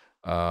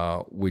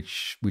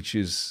 which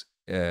is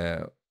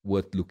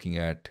worth looking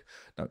at.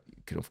 Now,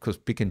 you can of course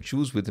pick and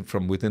choose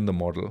from within the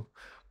model,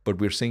 but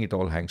we're saying it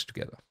all hangs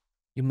together.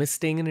 You miss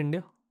staying in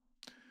India?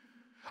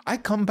 I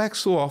come back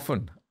so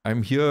often.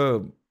 I'm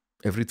here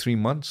every 3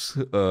 months.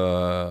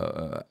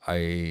 I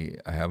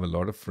have a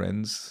lot of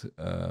friends.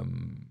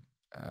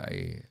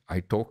 I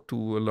talk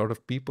to a lot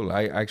of people.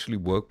 I actually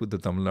work with the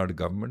Tamil Nadu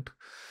government.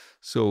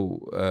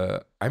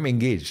 So I'm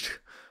engaged.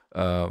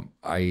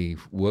 I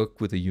work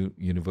with a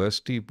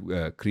university,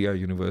 Kriya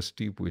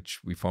University,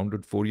 which we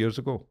founded 4 years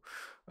ago.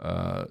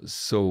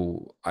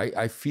 So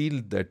I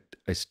feel that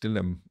I still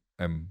am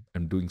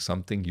doing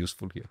something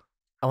useful here.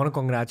 I want to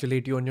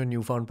congratulate you on your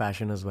newfound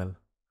passion as well.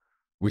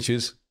 Which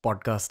is?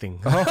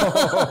 Podcasting.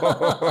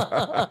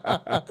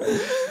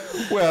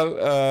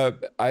 Well,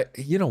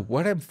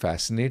 what I'm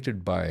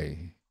fascinated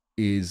by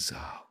is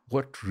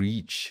what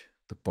reach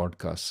the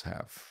podcasts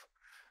have.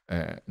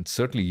 And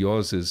certainly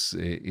yours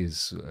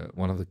is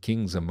one of the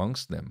kings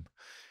amongst them.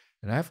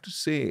 And I have to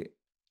say,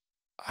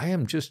 I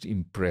am just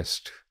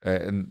impressed.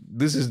 And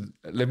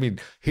let me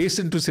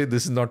hasten to say,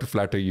 this is not to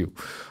flatter you,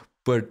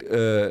 but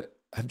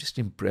I'm just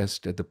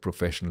impressed at the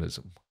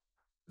professionalism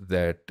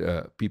that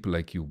people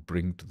like you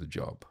bring to the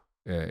job.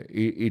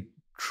 It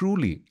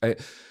truly,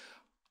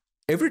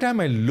 every time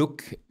I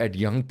look at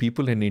young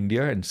people in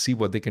India and see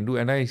what they can do,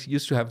 and I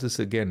used to have this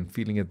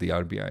feeling at the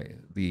RBI,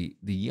 the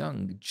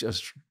young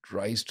just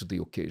rise to the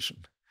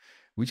occasion.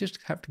 We just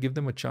have to give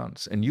them a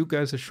chance. And you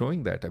guys are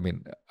showing that. I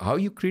mean, how are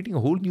you creating a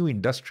whole new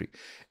industry?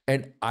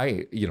 And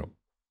I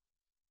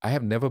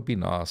have never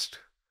been asked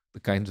the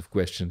kinds of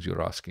questions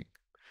you're asking.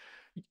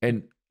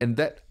 And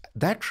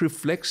that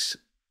reflects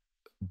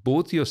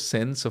both your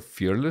sense of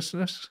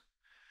fearlessness,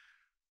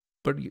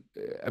 but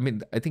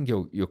I think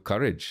your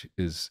courage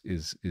is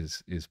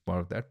part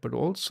of that. But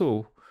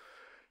also,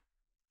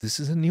 this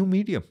is a new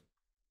medium.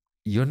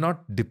 You're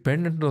not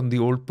dependent on the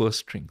old purse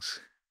strings,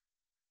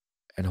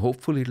 and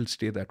hopefully it'll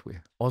stay that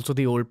way. Also,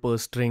 the old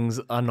purse strings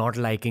are not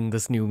liking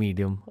this new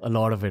medium. A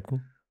lot of it.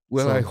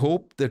 Well, I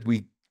hope that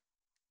we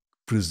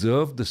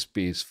preserve the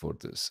space for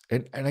this,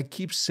 and I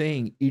keep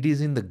saying it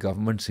is in the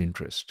government's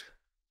interest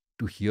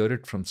to hear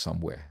it from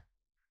somewhere.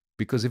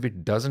 Because if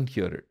it doesn't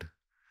hear it,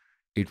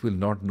 it will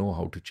not know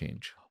how to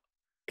change.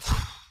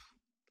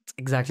 It's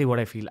exactly what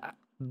I feel.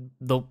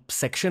 The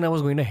section I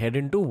was going to head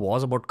into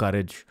was about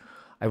courage.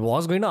 I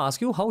was going to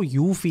ask you how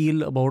you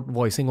feel about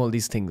voicing all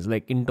these things.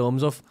 Like in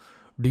terms of,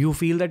 do you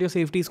feel that your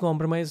safety is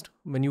compromised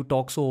when you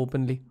talk so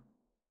openly?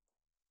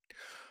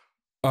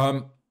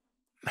 There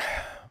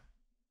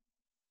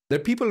are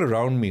people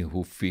around me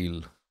who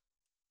feel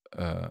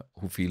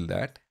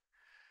that.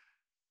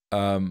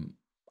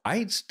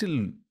 I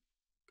still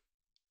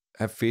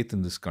have faith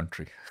in this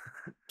country.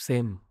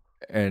 Same.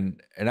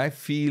 And I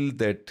feel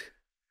that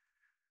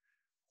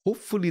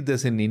hopefully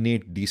there's an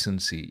innate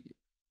decency,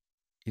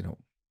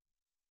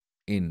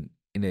 in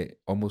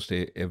almost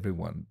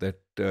everyone, that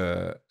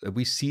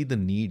we see the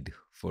need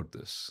for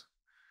this.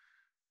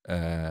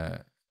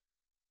 And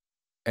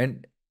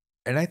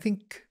I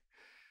think,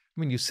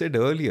 you said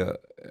earlier,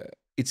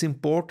 it's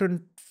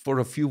important for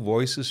a few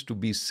voices to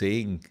be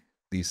saying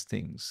these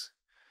things,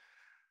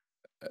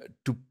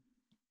 to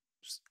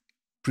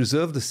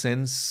preserve the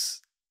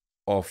sense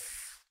of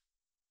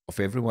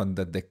everyone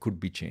that there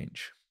could be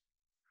change.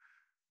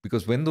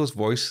 Because when those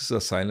voices are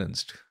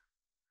silenced,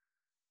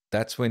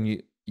 that's when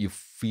you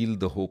feel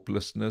the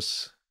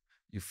hopelessness,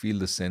 you feel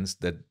the sense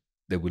that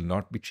there will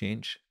not be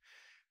change.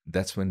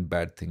 That's when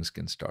bad things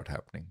can start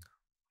happening.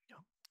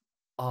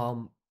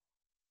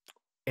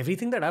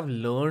 Everything that I've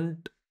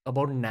learned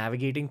about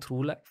navigating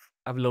through life,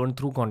 I've learned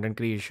through content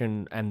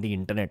creation and the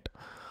internet.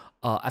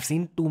 I've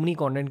seen too many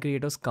content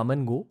creators come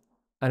and go.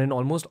 And in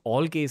almost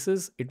all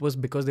cases, it was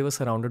because they were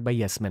surrounded by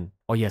yes men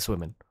or yes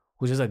women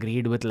who just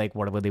agreed with like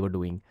whatever they were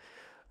doing.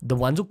 The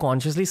ones who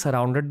consciously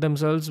surrounded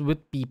themselves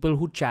with people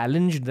who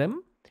challenged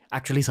them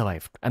actually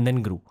survived and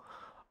then grew.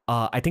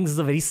 I think this is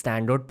a very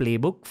standard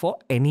playbook for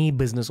any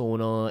business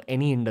owner,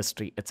 any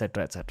industry,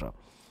 etc., etc.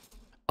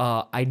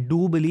 I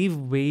do believe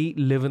we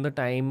live in the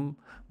time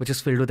which is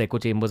filled with echo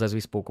chambers, as we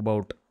spoke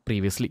about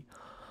previously.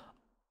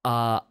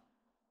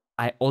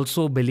 I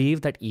also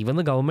believe that even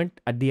the government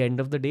at the end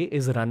of the day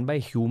is run by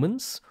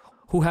humans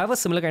who have a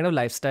similar kind of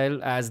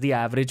lifestyle as the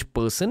average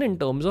person in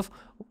terms of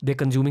they're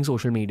consuming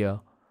social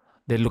media,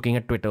 they're looking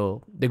at Twitter,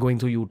 they're going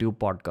through YouTube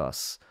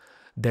podcasts.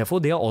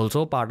 Therefore, they are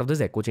also part of this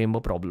echo chamber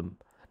problem.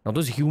 Now,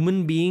 those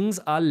human beings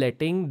are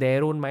letting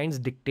their own minds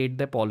dictate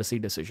their policy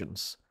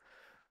decisions.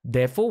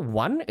 Therefore,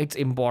 one, it's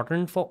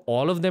important for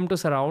all of them to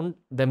surround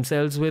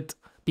themselves with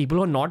people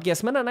who are not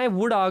yes men. And I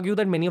would argue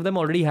that many of them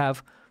already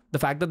have. The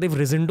fact that they've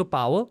risen to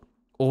power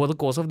over the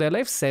course of their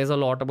life says a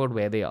lot about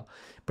where they are.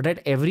 But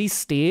at every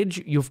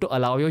stage, you have to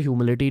allow your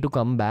humility to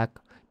come back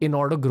in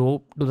order to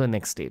grow to the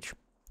next stage.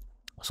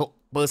 So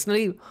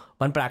personally,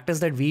 one practice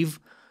that we've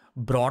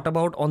brought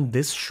about on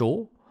this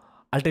show,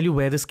 I'll tell you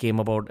where this came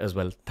about as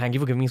well. Thank you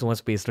for giving me so much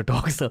space to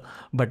talk, sir.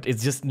 But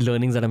it's just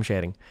learnings that I'm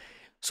sharing.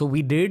 So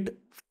we did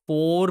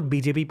 4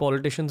 BJP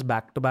politicians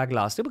back to back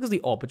last year because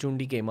the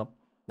opportunity came up.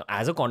 Now,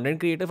 as a content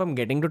creator, I'm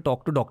getting to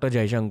talk to Dr.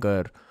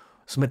 Jaishankar,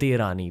 Smriti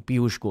Irani,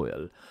 Piyush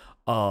Goyal,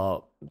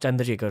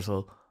 Chandrasekhar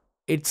sir.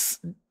 It's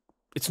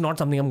not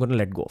something I'm going to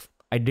let go of.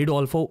 I did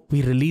all 4.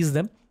 We released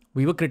them.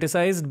 We were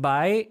criticized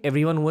by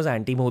everyone who was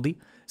anti-Modi,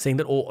 saying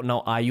that, oh,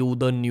 now are you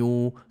the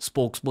new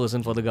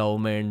spokesperson for the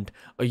government?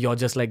 Or you're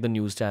just like the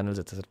news channels,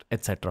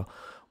 etc.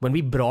 When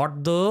we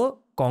brought the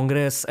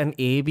Congress and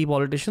AAP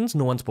politicians,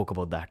 no one spoke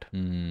about that.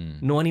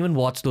 No one even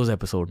watched those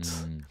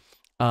episodes.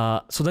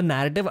 So the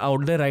narrative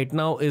out there right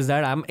now is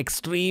that I'm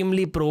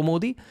extremely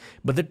pro-Modi,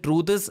 but the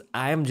truth is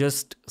I am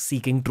just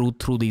seeking truth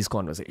through these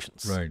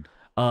conversations. Right.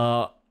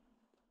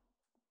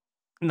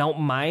 Now,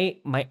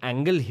 my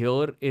angle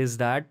here is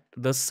that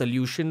the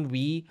solution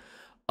we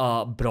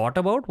brought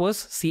about was,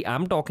 see,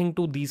 I'm talking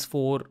to these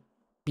 4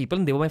 people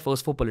and they were my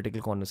first 4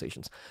 political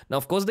conversations. Now,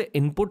 of course, the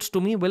inputs to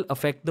me will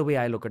affect the way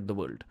I look at the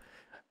world.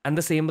 And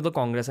the same with the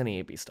Congress and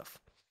AAP stuff.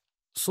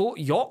 So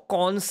you're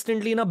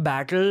constantly in a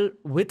battle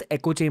with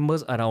echo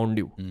chambers around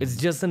you. It's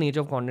just the nature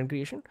of content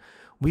creation.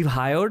 We've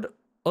hired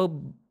a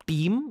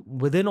team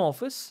within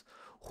office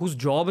whose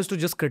job is to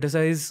just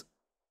criticize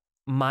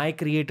my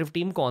creative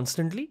team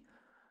constantly,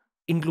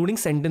 including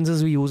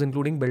sentences we use,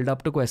 including build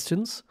up to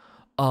questions,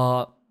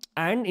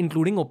 and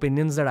including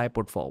opinions that I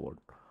put forward.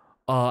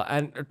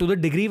 And to the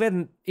degree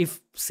when, if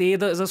say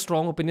there's a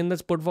strong opinion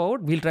that's put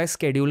forward, we'll try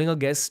scheduling a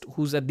guest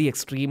who's at the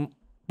extreme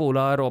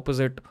polar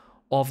opposite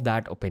of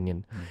that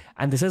opinion.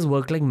 And this has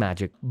worked like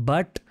magic.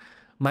 But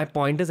my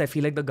point is, I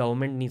feel like the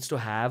government needs to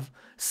have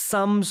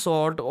some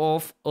sort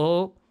of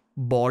a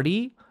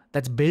body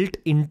that's built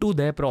into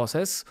their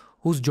process,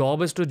 whose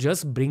job is to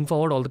just bring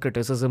forward all the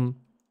criticism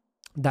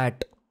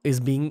that is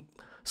being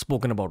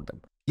spoken about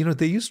them. You know,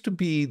 there used to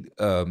be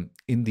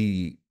in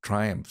the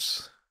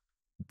triumphs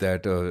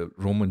that a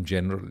Roman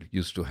general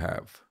used to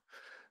have,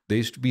 there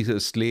used to be a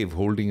slave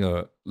holding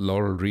a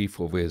laurel wreath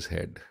over his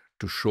head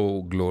to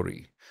show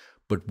glory,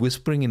 but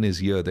whispering in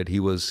his ear that he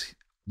was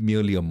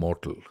merely a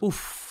mortal,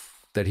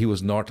 that he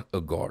was not a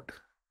god.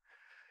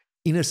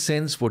 In a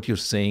sense, what you're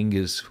saying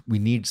is we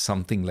need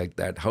something like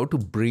that. How to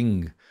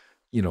bring,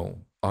 you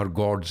know, our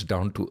gods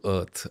down to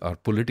earth, our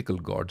political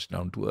gods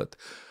down to earth.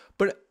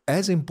 But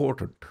as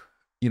important,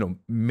 you know,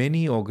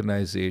 many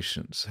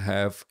organizations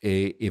have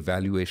a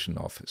evaluation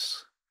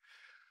office,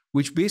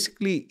 which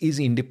basically is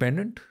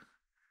independent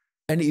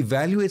and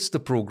evaluates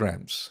the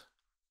programs.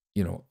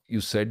 You know,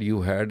 you said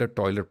you had a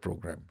toilet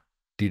program.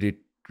 Did it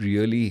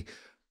really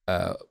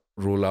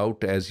roll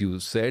out as you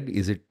said?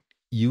 Is it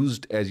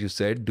used as you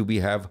said? Do we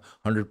have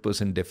 100%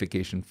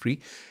 defecation free?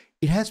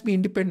 It has to be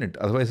independent,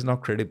 otherwise it's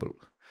not credible.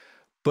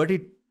 But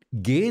it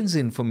gains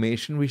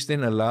information which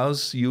then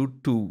allows you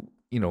to,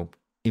 you know,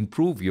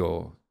 improve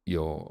your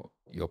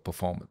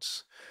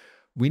performance.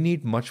 We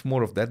need much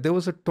more of that. There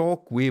was a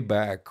talk way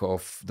back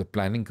of the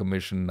Planning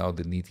Commission, now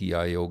the Niti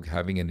Aayog,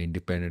 having an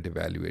independent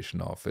evaluation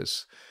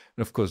office.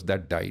 And of course,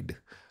 that died.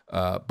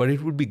 But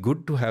it would be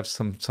good to have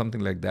something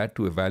like that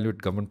to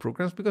evaluate government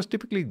programs, because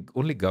typically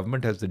only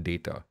government has the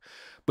data.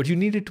 But you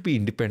need it to be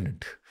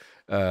independent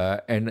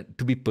and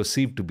to be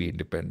perceived to be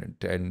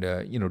independent, and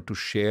you know, to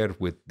share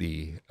with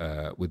the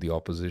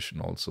opposition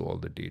also all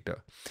the data.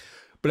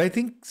 But I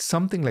think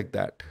something like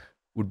that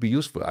would be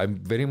useful. I'm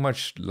very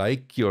much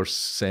like your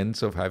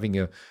sense of having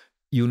a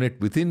unit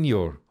within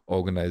your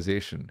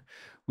organization,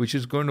 which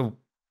is going to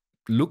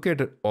look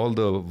at all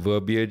the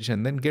verbiage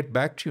and then get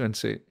back to you and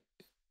say,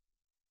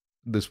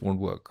 this won't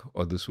work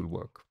or this will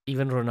work.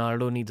 Even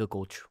Ronaldo needs a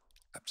coach.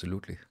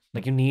 Absolutely.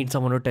 Like, you need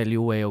someone to tell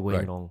you where you're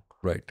going wrong.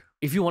 Right.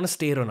 If you want to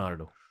stay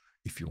Ronaldo.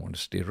 If you want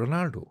to stay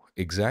Ronaldo.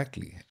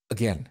 Exactly.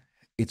 Again,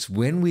 it's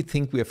when we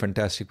think we are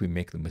fantastic, we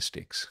make the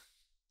mistakes.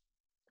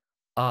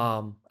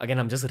 Again,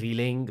 I'm just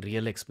relaying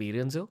real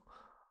experience here.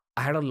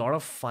 I had a lot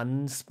of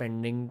fun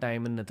spending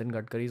time in Nitin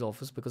Gadkari's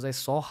office because I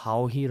saw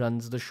how he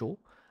runs the show.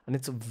 And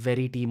it's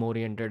very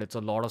team-oriented. It's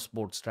a lot of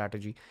sports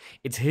strategy.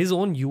 It's his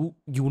own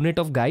unit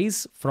of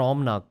guys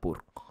from Nagpur,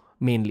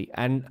 mainly.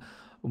 And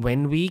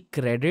when we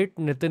credit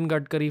Nitin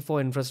Gadkari for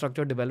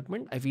infrastructure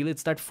development, I feel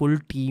it's that full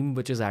team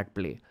which is at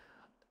play.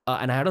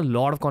 And I had a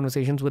lot of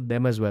conversations with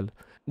them as well.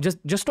 Just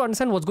to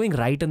understand what's going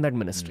right in that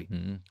ministry.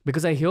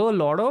 Because I hear a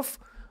lot of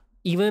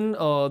even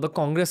the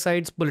Congress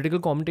side's political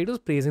commentators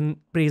praising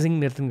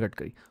Nitin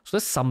Gadkari. So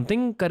there's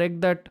something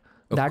correct that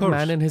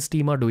man and his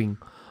team are doing.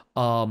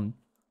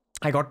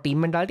 I got team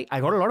mentality. I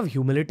got a lot of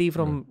humility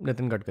from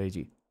Nitin Gadkari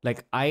ji.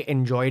 Like, I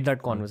enjoyed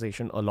that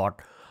conversation a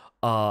lot.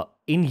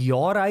 In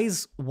your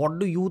eyes, what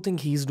do you think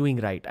he's doing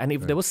right? And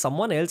if there was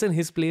someone else in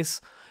his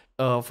place,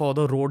 for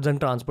the Roads and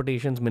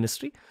Transportations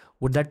Ministry,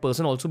 would that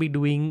person also be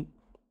doing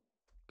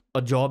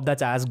a job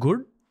that's as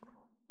good?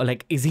 Or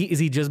like, is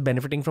he just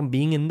benefiting from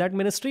being in that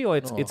ministry, or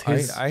it's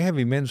his? I have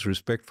immense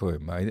respect for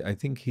him. I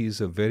think he's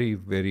a very,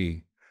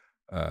 very,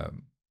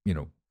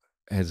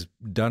 has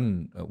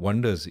done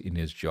wonders in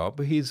his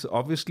job. He's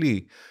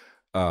obviously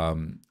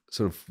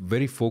sort of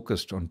very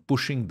focused on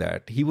pushing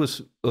that. He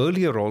was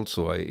earlier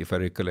also, if I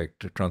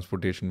recollect,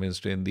 transportation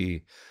minister in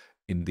the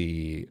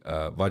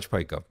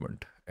Vajpayee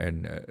government,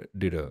 and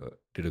did a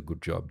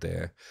good job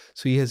there.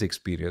 So he has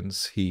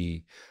experience.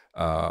 He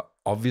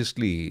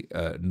obviously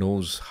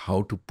knows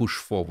how to push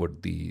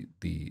forward the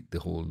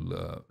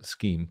whole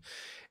scheme,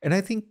 and I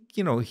think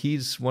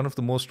he's one of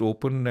the most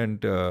open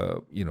and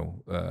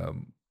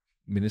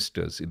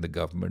ministers in the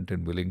government,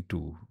 and willing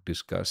to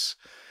discuss.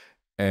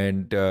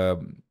 And I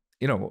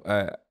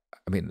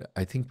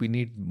think we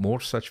need more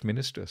such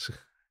ministers.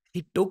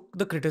 He took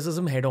the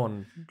criticism head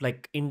on.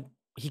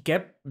 He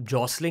kept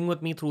jostling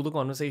with me through the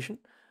conversation.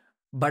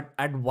 But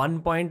at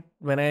one point,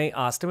 when I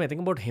asked him, I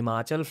think about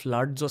Himachal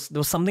floods, or there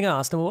was something I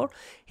asked him about,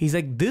 he's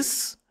like,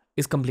 this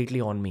is completely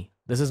on me.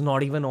 This is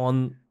not even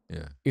on,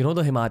 the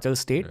Himachal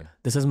state. Yeah.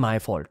 This is my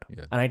fault.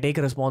 Yeah. And I take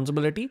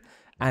responsibility,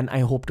 and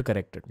I hope to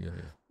correct it. Yeah.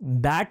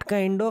 That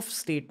kind of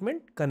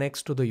statement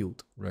connects to the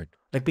youth. Right.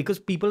 Like, because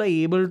people are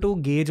able to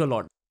gauge a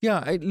lot. Yeah,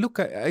 I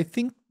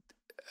think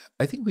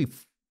we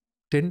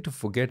tend to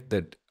forget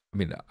that. I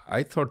mean,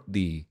 I thought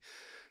the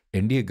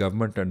NDA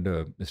government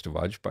under Mr.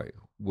 Vajpayee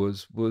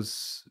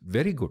was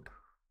very good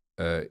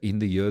in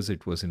the years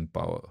it was in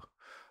power,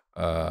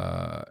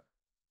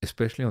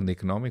 especially on the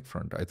economic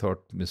front. I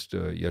thought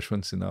Mr.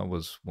 Yashwant Sinha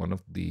was one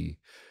of the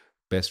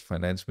best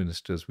finance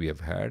ministers we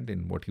have had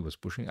in what he was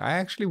pushing. I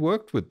actually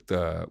worked with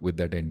that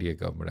NDA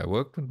government. I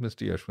worked with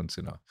Mr. Yashwant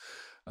Sinha,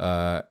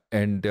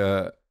 and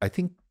I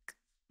think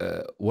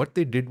what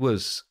they did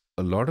was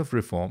a lot of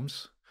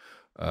reforms,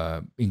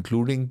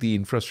 including the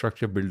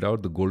infrastructure build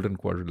out, the Golden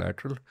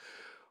Quadrilateral.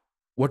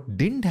 What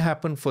didn't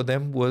happen for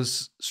them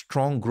was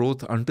strong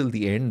growth until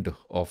the end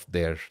of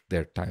their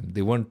time.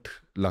 They weren't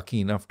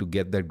lucky enough to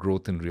get that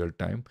growth in real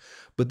time,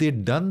 but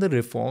they'd done the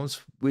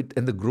reforms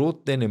and the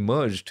growth then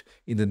emerged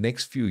in the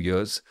next few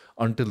years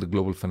until the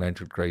global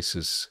financial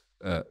crisis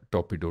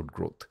torpedoed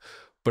growth.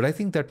 But I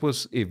think that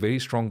was a very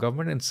strong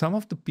government, and some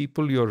of the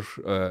people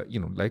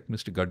like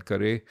Mr.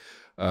 Gadkari,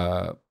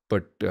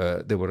 but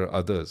there were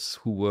others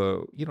who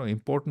were,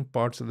 important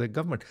parts of the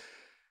government.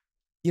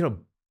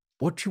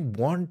 What you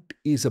want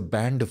is a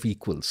band of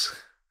equals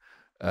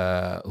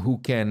who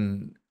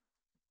can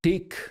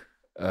take,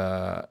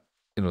 the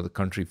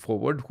country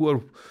forward, who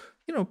are,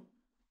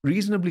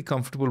 reasonably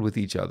comfortable with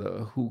each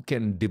other, who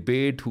can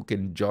debate, who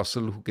can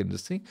jostle, who can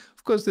this thing.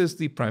 Of course, there's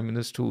the Prime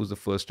Minister who is the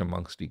first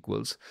amongst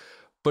equals.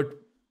 But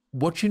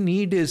what you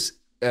need is,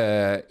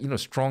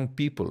 strong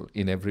people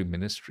in every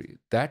ministry.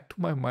 That, to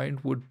my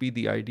mind, would be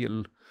the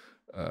ideal,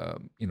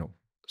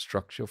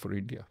 structure for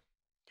India.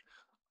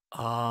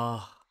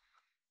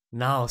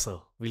 Now, sir,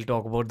 we'll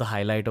talk about the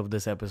highlight of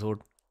this episode,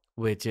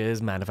 which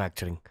is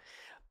manufacturing.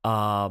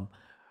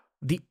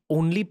 The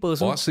only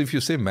person... Boss, if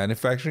you say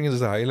manufacturing is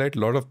the highlight, a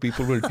lot of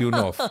people will tune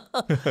off.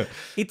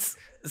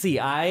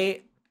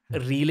 I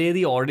relay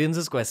the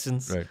audience's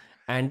questions. Right.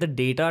 And the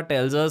data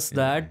tells us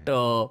that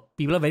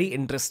people are very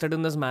interested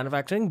in this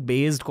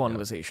manufacturing-based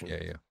conversation.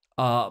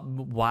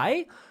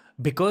 Why?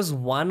 Because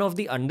one of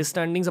the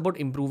understandings about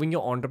improving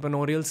your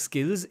entrepreneurial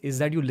skills is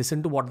that you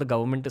listen to what the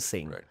government is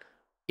saying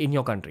in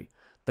your country.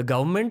 The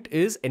government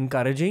is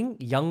encouraging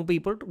young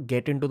people to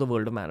get into the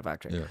world of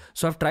manufacturing. Yeah.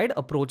 So I've tried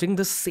approaching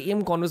the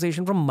same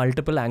conversation from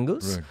multiple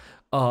angles.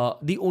 Right.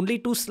 The only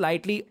two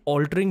slightly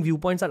altering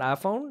viewpoints that I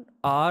found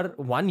are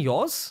one,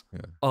 yours,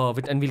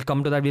 and we'll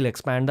come to that, we'll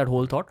expand that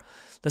whole thought.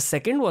 The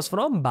second was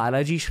from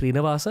Balaji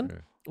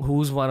Srinivasan,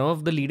 who's one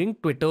of the leading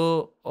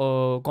Twitter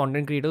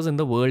content creators in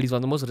the world. He's one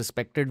of the most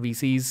respected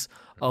VCs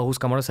who's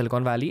come out of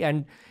Silicon Valley,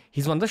 and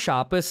he's one of the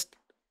sharpest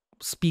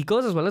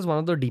speakers as well as one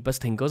of the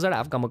deepest thinkers that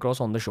I've come across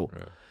on the show.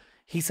 Yeah.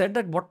 He said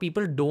that what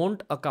people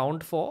don't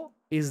account for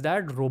is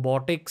that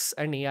robotics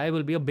and AI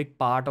will be a big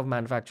part of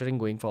manufacturing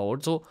going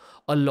forward. So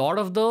a lot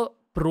of the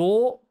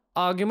pro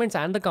arguments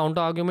and the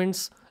counter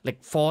arguments,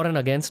 like for and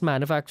against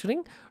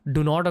manufacturing,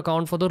 do not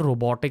account for the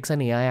robotics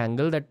and AI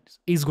angle that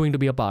is going to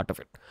be a part of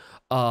it.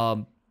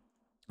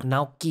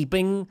 Now,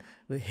 keeping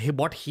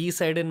what he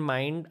said in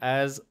mind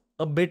as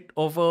a bit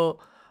of a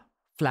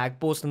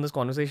flag post in this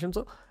conversation,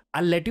 so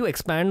I'll let you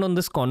expand on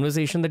this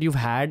conversation that you've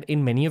had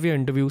in many of your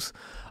interviews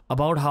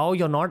about how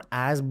you're not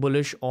as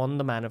bullish on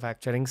the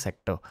manufacturing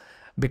sector.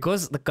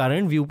 Because the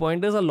current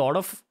viewpoint is a lot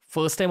of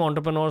first-time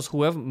entrepreneurs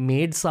who have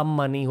made some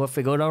money, who have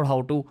figured out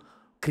how to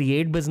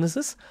create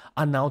businesses,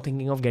 are now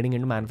thinking of getting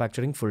into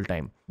manufacturing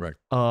full-time. Right.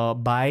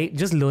 By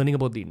just learning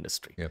about the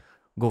industry. Yep.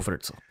 Go for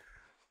it, sir.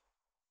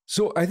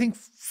 So I think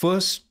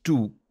first,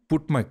 to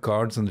put my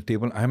cards on the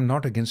table, I'm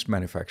not against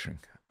manufacturing.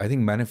 I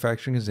think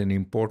manufacturing is an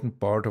important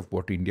part of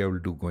what India will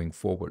do going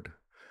forward.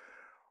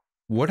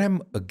 What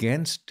I'm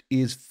against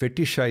is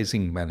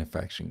fetishizing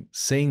manufacturing,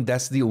 saying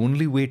that's the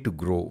only way to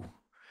grow.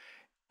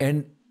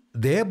 And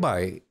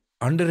thereby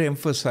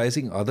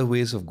underemphasizing other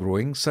ways of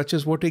growing, such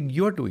as what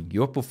you're doing.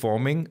 You're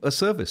performing a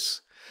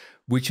service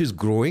which is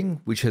growing,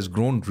 which has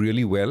grown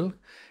really well,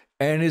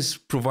 and is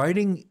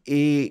providing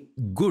a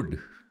good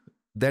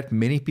that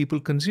many people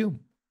consume,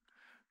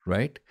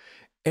 right?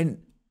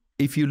 And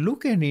if you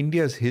look at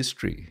India's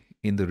history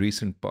in the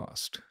recent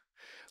past,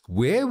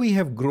 where we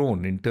have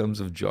grown in terms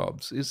of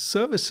jobs is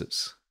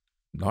services,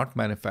 not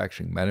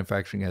manufacturing.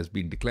 Manufacturing has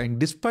been declining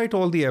despite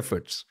all the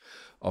efforts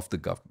of the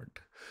government.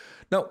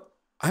 Now,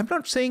 I'm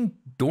not saying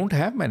don't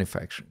have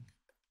manufacturing.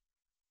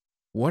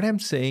 What I'm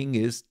saying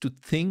is to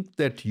think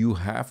that you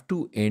have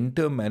to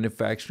enter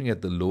manufacturing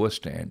at the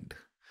lowest end,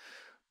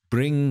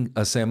 bring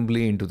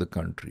assembly into the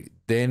country,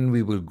 then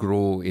we will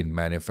grow in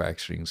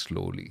manufacturing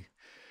slowly,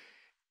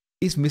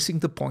 is missing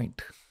the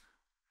point.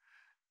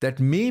 That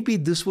maybe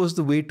this was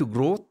the way to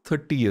grow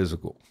 30 years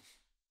ago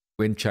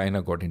when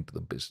China got into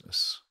the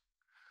business.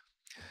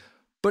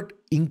 But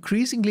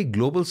increasingly,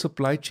 global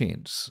supply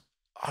chains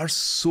are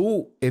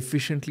so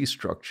efficiently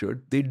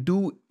structured, they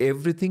do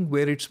everything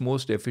where it's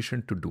most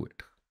efficient to do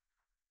it,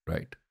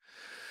 right?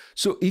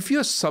 So if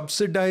you're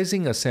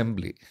subsidizing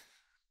assembly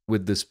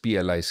with this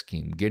PLI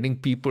scheme, getting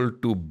people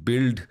to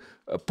build,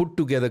 put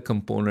together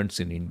components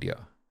in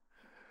India,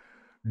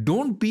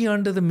 don't be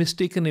under the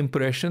mistaken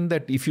impression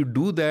that if you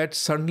do that,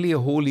 suddenly a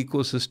whole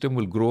ecosystem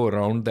will grow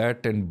around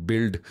that and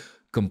build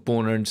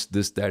components,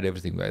 this, that,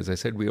 everything. As I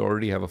said, we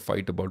already have a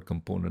fight about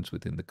components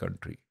within the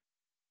country.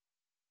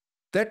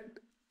 That,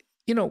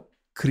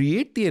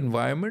 create the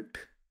environment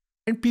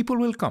and people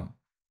will come.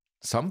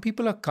 Some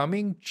people are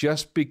coming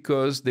just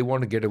because they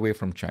want to get away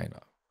from China.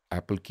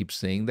 Apple keeps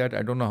saying that.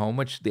 I don't know how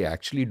much they're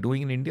actually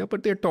doing in India,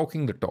 but they're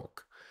talking the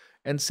talk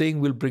and saying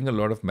we'll bring a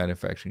lot of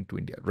manufacturing to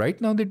India. Right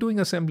now, they're doing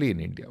assembly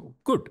in India.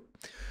 Good.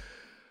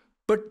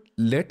 But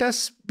let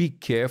us be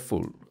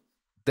careful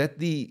that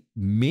the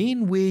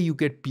main way you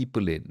get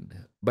people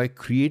in by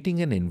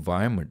creating an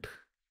environment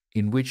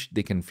in which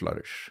they can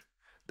flourish.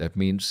 That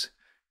means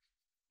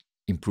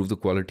improve the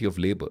quality of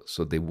labor,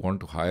 so they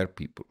want to hire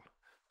people.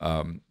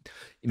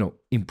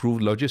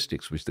 Improve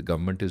logistics, which the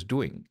government is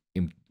doing,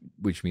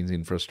 which means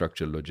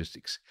infrastructure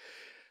logistics.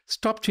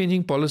 Stop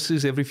changing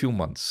policies every few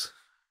months,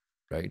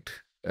 right?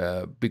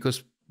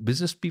 Because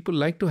business people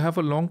like to have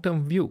a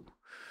long-term view.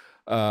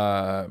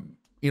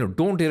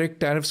 Don't erect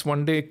tariffs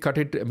one day, cut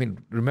it. I mean,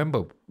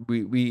 remember,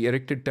 we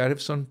erected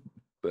tariffs on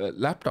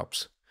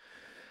laptops.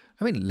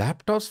 I mean,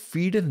 laptops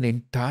feed an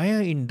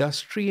entire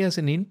industry as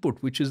an input,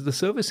 which is the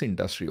service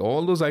industry,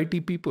 all those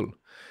IT people.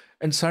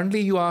 And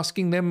suddenly you're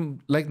asking them,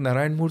 like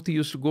Narayan Murthy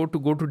used to go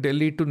to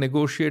Delhi to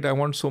negotiate, I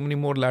want so many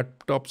more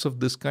laptops of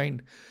this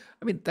kind.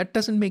 I mean, that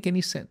doesn't make any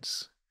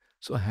sense.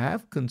 So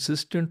have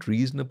consistent,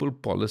 reasonable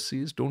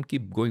policies. Don't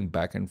keep going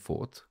back and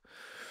forth.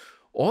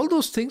 All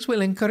those things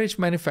will encourage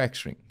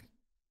manufacturing.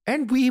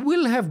 And we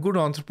will have good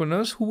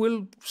entrepreneurs who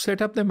will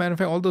set up their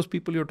manufacturing. All those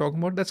people you're talking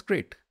about, that's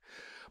great.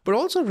 But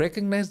also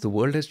recognize the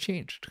world has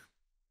changed.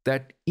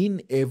 That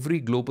in every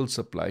global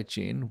supply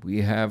chain,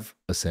 we have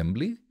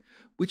assembly,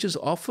 which is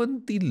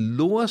often the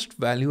lowest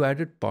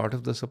value-added part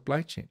of the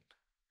supply chain,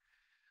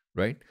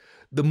 right?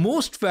 The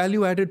most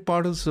value-added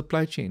part of the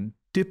supply chain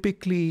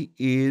typically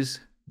is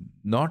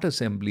not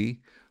assembly,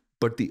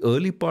 but the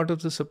early part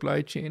of the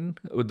supply chain,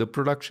 or the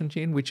production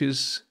chain, which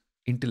is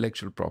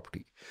intellectual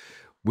property.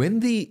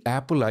 When the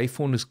Apple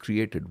iPhone is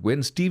created,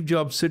 when Steve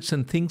Jobs sits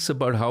and thinks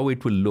about how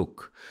it will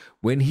look,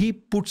 when he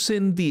puts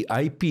in the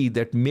IP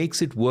that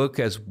makes it work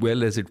as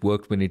well as it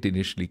worked when it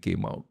initially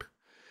came out,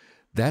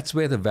 that's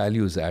where the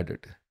value is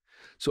added.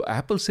 So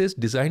Apple says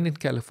designed in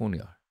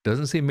California,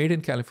 doesn't say made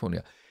in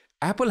California.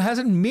 Apple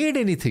hasn't made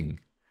anything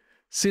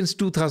since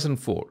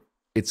 2004.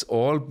 It's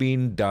all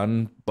been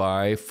done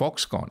by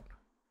Foxconn,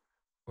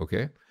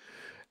 okay?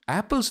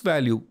 Apple's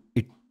value,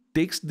 it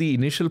takes the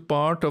initial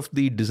part of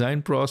the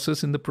design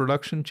process in the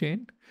production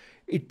chain.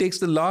 It takes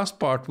the last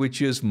part,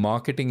 which is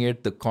marketing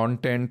it, the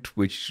content,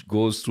 which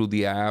goes through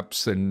the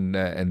apps and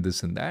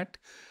this and that.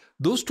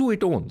 Those two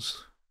it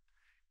owns.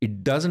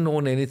 It doesn't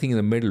own anything in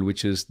the middle,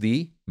 which is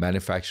the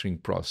manufacturing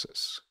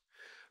process.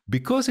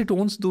 Because it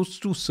owns those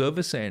two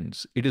service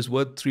ends, it is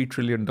worth $3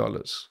 trillion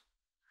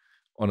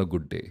on a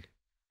good day.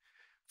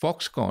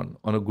 Foxconn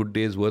on a good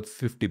day is worth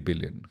 50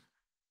 billion.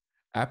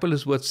 Apple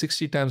is worth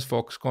 60 times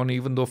Foxconn,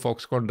 even though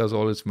Foxconn does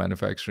all its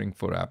manufacturing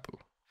for Apple.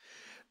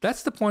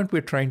 That's the point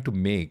we're trying to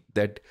make,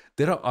 that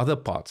there are other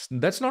parts.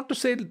 That's not to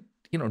say,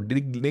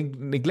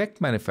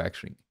 neglect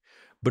manufacturing,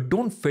 but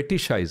don't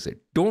fetishize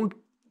it. Don't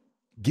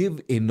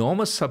give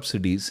enormous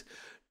subsidies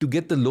to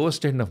get the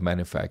lowest end of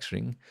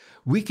manufacturing.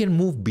 We can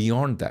move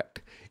beyond that.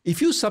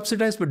 If you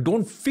subsidize but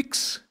don't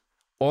fix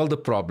all the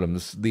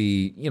problems,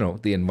 the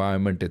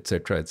environment,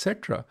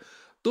 etc.,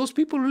 those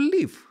people will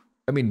leave.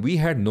 I mean, we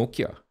had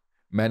Nokia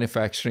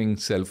manufacturing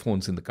cell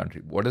phones in the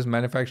country. What does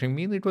manufacturing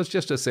mean? It was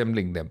just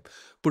assembling them,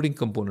 putting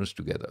components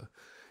together.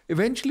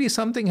 Eventually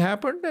something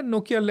happened and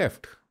Nokia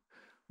left.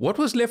 What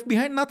was left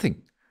behind?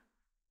 Nothing.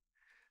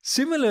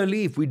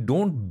 Similarly, if we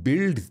don't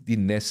build the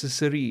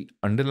necessary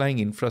underlying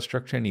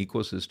infrastructure and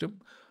ecosystem,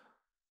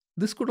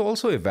 this could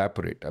also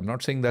evaporate. I'm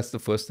not saying that's the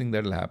first thing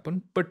that'll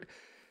happen, but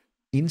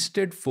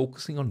instead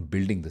focusing on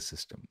building the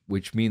system,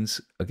 which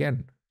means,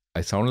 again,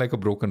 I sound like a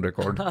broken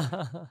record,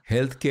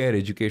 healthcare,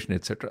 education,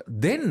 etc.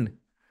 Then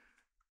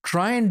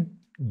try and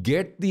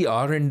get the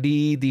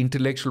R&D, the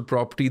intellectual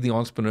property, the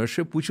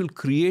entrepreneurship, which will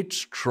create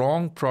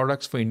strong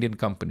products for Indian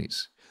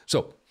companies.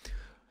 So,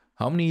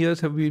 how many years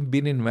have we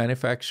been in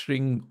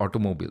manufacturing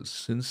automobiles?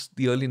 Since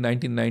the early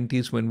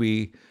 1990s, when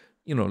we,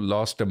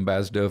 lost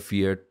Ambassador,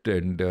 Fiat,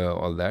 and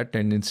all that,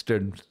 and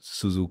instead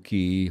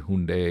Suzuki,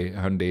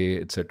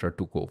 Hyundai, etc.,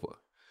 took over.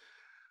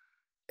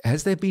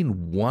 Has there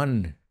been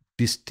one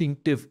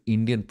distinctive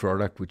Indian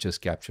product which has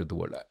captured the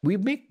world? We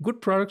make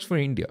good products for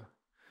India,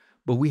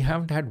 but we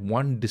haven't had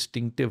one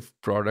distinctive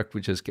product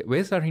which has...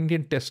 Where's our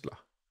Indian Tesla?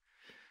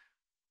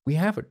 We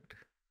haven't.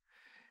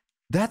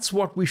 That's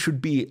what we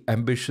should be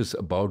ambitious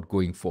about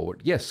going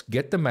forward. Yes,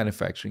 get the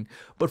manufacturing,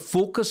 but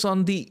focus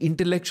on the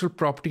intellectual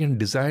property and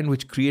design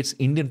which creates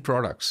Indian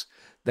products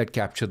that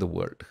capture the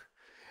world.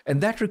 And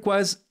that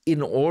requires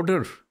an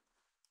order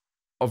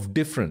of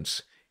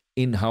difference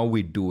in how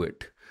we do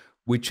it,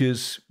 which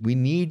is we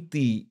need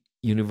the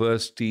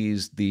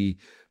universities, the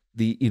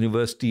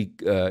university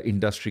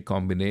industry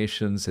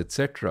combinations,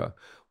 etc.,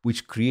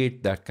 which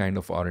create that kind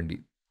of R&D.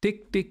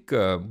 Take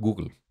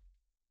Google.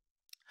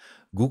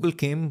 Google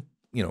came,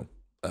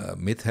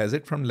 myth has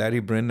it, from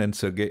Larry Brin and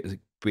Sergey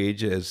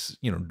Page as,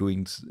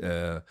 doing,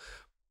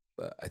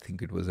 I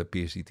think it was a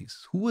PhD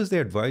thesis. Who was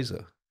their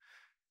advisor?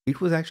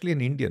 It was actually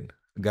an Indian,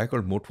 a guy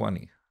called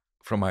Motwani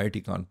from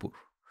IIT Kanpur.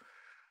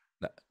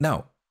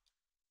 Now,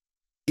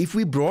 if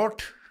we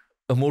brought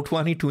a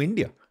Motwani to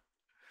India,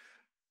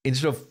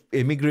 instead of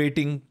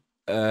emigrating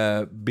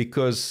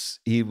because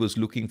he was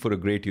looking for a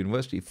great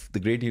university, if the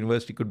great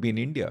university could be in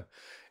India,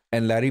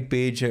 and Larry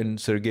Page and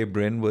Sergey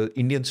Brin were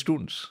Indian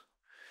students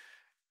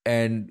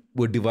and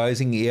were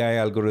devising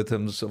AI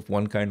algorithms of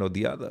one kind or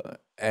the other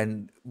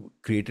and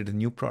created a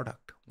new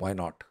product. Why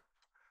not?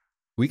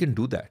 We can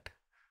do that,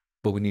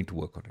 but we need to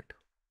work on it.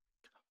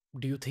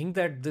 Do you think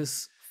that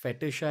this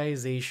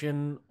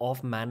fetishization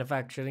of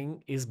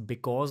manufacturing is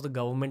because the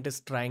government is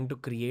trying to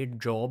create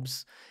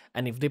jobs,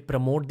 and if they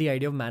promote the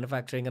idea of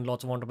manufacturing and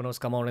lots of entrepreneurs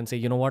come out and say,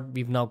 you know what,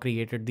 we've now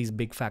created these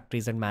big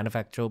factories and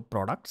manufacture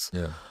products,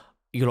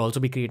 you'll also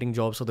be creating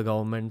jobs, so the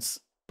government's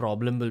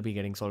problem will be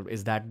getting solved.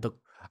 Is that the...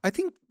 I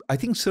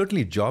think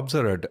certainly jobs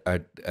are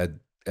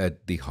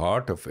at the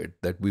heart of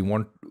it, that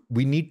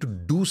we need to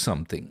do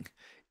something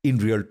in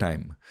real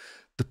time.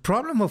 The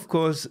problem, of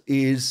course,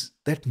 is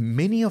that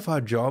many of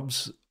our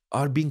jobs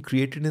are being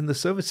created in the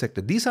service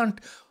sector. These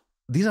aren't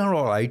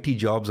all IT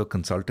jobs or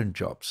consultant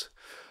jobs.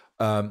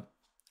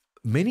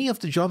 Many of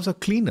the jobs are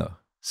cleaner,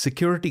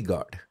 security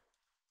guard.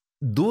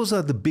 Those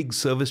are the big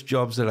service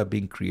jobs that are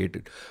being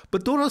created.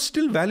 But those are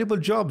still valuable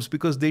jobs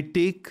because they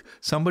take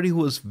somebody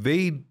who has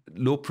very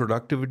low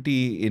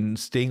productivity in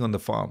staying on the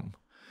farm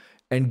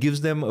and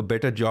gives them a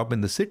better job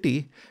in the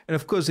city. And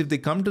of course, if they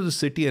come to the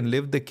city and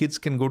live, the kids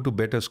can go to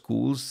better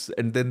schools,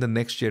 and then the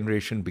next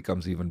generation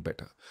becomes even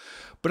better.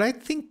 But I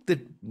think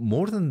that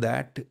more than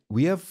that,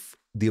 we have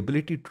the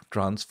ability to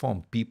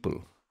transform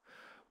people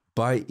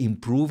by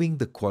improving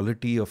the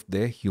quality of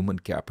their human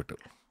capital,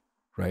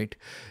 right?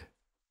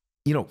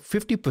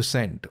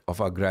 50%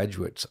 of our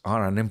graduates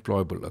are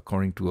unemployable,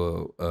 according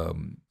to a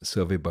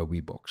survey by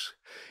WeBox.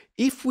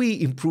 If we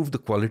improve the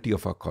quality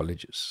of our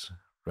colleges,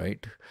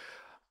 right?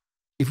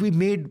 If we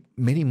made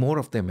many more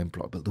of them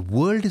employable, the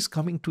world is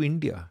coming to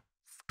India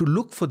to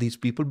look for these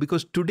people,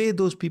 because today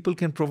those people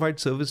can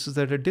provide services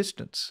at a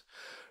distance.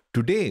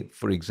 Today,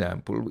 for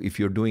example, if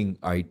you're doing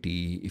IT,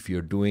 if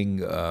you're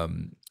doing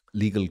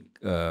legal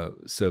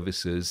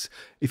services,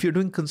 if you're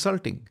doing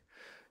consulting,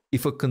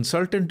 if a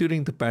consultant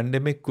during the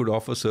pandemic could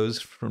offer service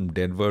from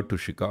Denver to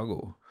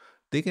Chicago,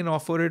 they can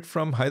offer it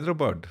from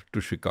Hyderabad to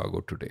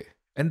Chicago today.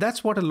 And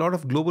that's what a lot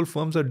of global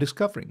firms are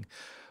discovering.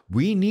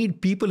 We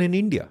need people in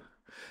India.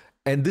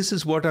 And this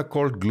is what are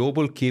called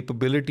global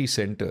capability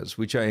centers,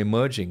 which are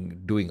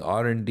emerging, doing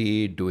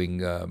R&D, doing,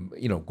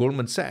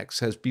 Goldman Sachs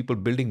has people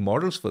building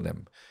models for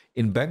them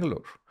in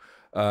Bangalore.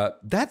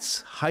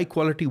 That's high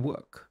quality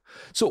work.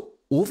 So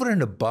over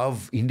and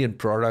above Indian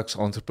products,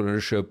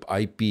 entrepreneurship,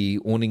 IP,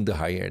 owning the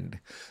high end,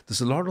 there's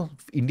a lot of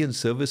Indian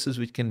services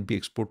which can be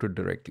exported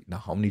directly. Now,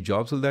 how many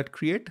jobs will that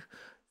create?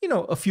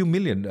 A few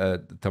million.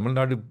 The Tamil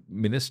Nadu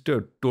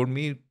minister told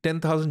me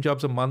 10,000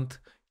 jobs a month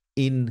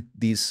in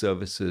these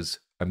services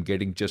I'm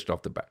getting just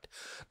off the bat.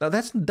 Now,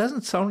 that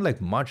doesn't sound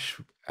like much.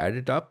 Add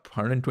it up,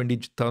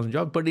 120,000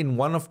 jobs, but in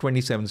one of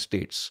 27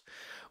 states.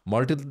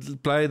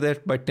 Multiply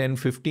that by 10,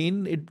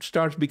 15, it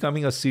starts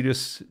becoming a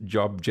serious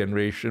job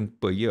generation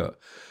per year.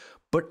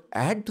 But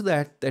add to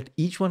that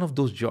each one of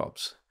those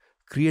jobs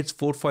creates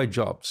 4 or 5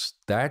 jobs.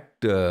 That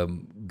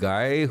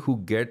guy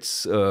who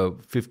gets a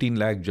 15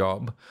 lakh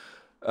job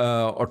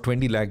or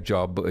 20 lakh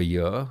job a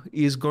year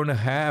is going to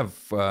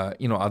have,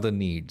 other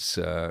needs,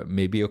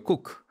 maybe a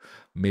cook,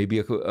 maybe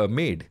a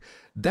maid.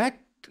 That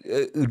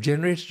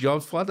generates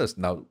jobs for others.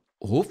 Now,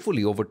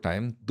 hopefully over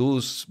time,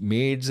 those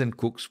maids and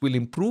cooks will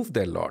improve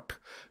their lot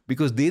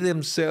because they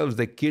themselves,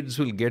 their kids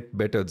will get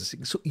better.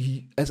 So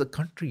as a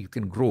country, you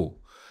can grow.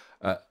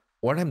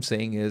 What I'm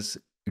saying is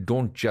you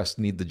don't just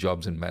need the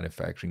jobs in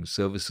manufacturing.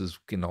 Services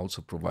can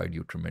also provide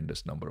you a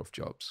tremendous number of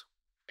jobs.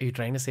 Are you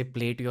trying to say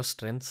play to your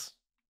strengths?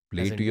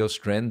 Play to your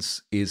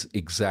strengths is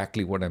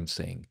exactly what I'm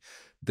saying.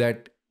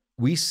 That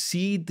we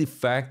see the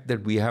fact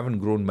that we haven't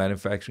grown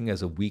manufacturing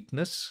as a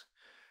weakness,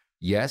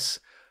 yes,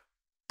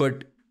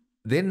 but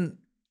then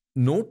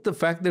note the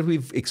fact that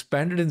we've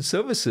expanded in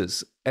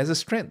services as a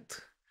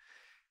strength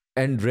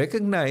and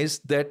recognize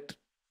that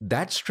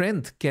that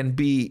strength can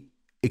be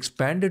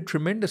expanded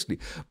tremendously.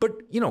 But,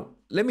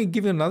 let me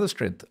give you another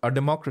strength, our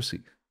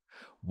democracy.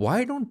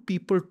 Why don't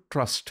people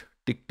trust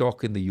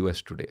TikTok in the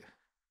US today?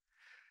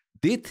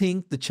 They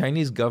think the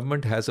Chinese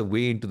government has a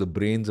way into the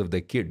brains of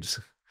their kids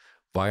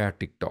via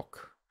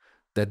TikTok,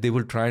 that they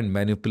will try and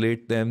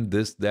manipulate them,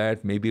 this,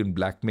 that, maybe in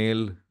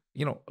blackmail.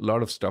 A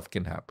lot of stuff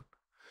can happen.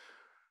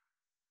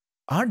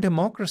 Our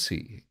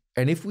democracy,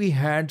 and if we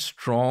had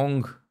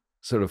strong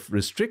sort of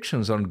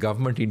restrictions on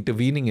government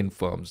intervening in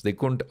firms, they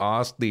couldn't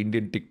ask the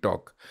Indian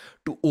TikTok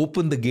to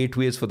open the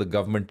gateways for the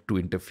government to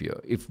interfere.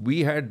 If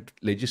we had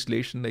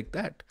legislation like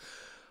that,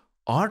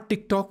 our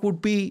TikTok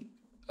would be,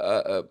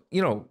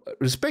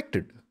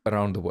 respected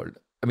around the world.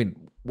 I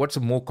mean, what's a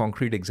more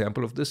concrete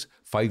example of this?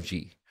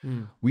 5G.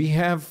 We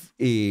have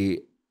a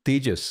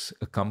Tejas,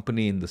 a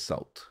company in the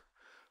south,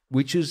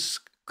 which is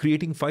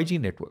creating 5G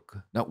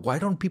network. Now, why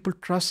don't people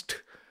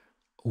trust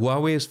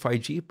Huawei's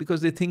 5G?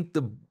 Because they think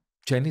the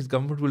Chinese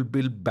government will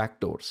build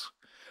backdoors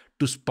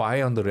to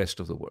spy on the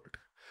rest of the world.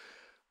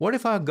 What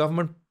if our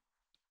government,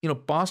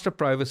 passed a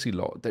privacy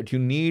law that you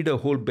need a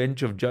whole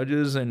bench of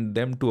judges and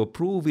them to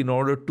approve in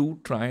order to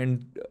try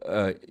and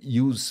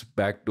use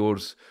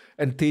backdoors?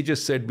 And Tejas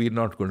said, we're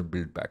not going to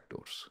build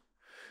backdoors.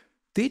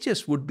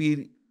 Tejas would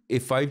be a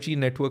 5G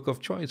network of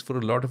choice for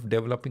a lot of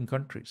developing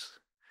countries.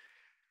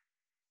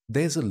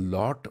 There's a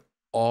lot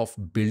of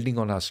building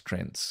on our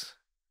strengths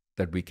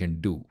that we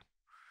can do.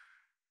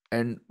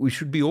 And we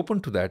should be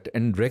open to that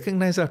and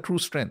recognize our true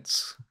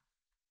strengths.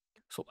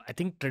 So I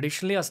think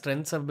traditionally our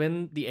strengths have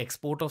been the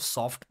export of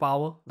soft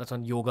power. That's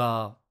on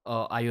yoga,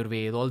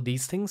 Ayurveda, all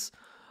these things,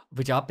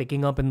 which are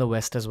picking up in the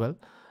West as well.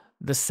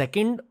 The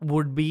second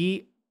would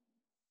be,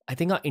 I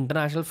think, our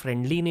international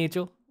friendly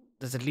nature.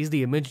 That's at least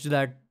the image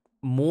that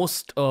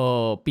most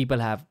people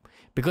have.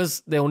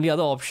 Because the only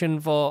other option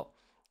for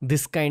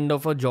this kind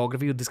of a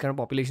geography with this kind of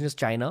population is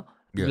China.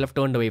 People have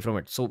turned away from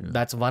it. So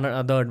that's one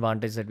other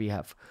advantage that we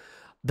have.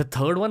 The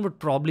third one would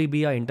probably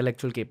be our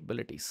intellectual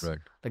capabilities. Right.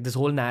 Like this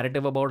whole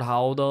narrative about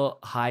how the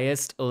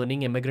highest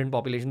earning immigrant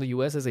population in the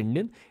US is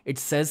Indian. It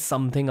says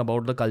something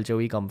about the culture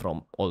we come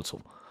from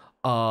also.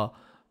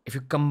 If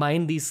you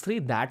combine these three,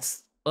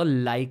 that's a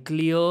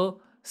likelier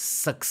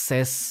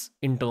success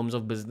in terms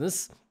of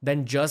business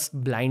than just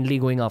blindly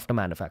going after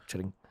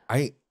manufacturing.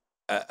 I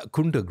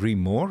couldn't agree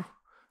more.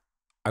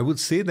 I would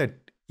say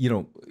that,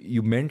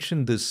 you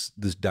mentioned this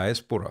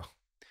diaspora.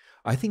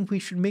 I think we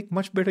should make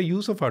much better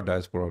use of our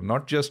diaspora,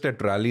 not just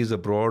at rallies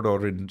abroad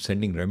or in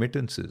sending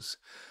remittances,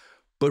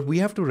 but we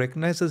have to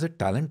recognize there's a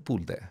talent pool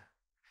there.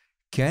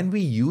 Can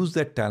we use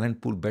that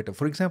talent pool better?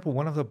 For example,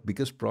 one of the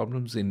biggest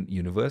problems in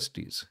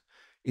universities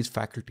is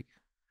faculty.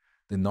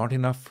 There are not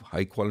enough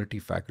high-quality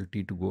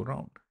faculty to go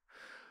around.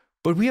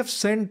 But we have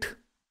sent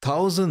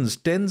thousands,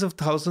 tens of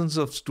thousands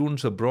of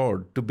students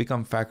abroad to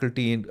become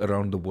faculty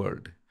around the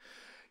world.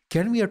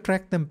 Can we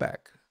attract them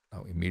back?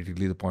 Now,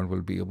 immediately the point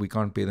will be, we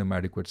can't pay them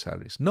adequate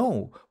salaries.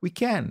 No, we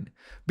can.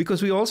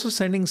 Because we're also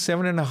sending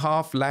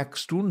 7.5 lakh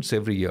students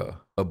every year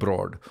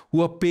abroad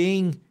who are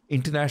paying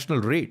international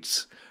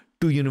rates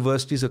to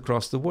universities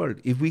across the world.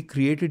 If we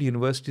created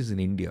universities in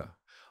India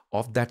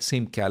of that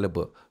same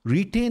caliber,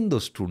 retain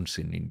those students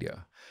in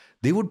India,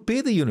 they would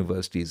pay the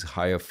universities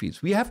higher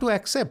fees. We have to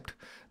accept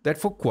that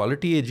for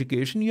quality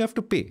education, you have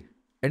to pay.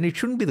 And it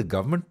shouldn't be the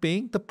government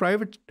paying. The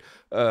private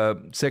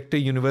sector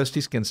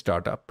universities can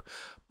start up.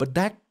 But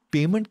that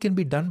payment can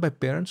be done by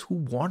parents who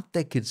want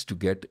their kids to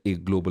get a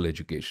global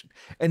education.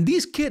 And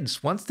these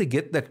kids, once they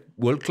get that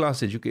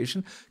world-class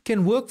education,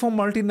 can work for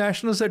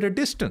multinationals at a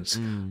distance,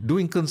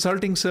 doing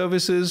consulting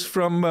services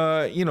from,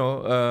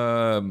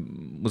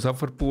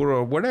 Muzaffarpur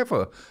or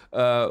whatever,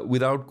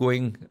 without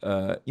going,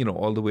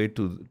 all the way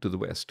to the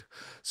West.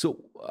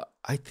 So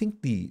I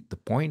think the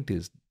point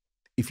is,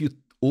 if you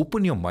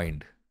open your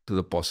mind to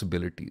the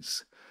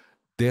possibilities,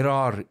 there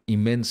are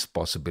immense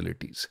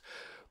possibilities.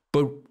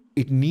 But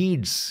it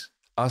needs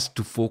us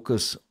to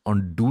focus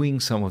on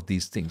doing some of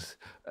these things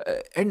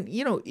and,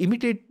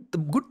 imitate the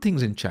good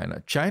things in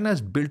China. China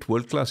has built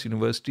world-class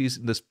universities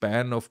in the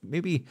span of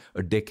maybe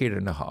a decade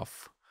and a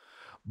half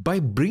by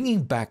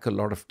bringing back a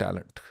lot of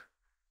talent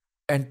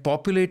and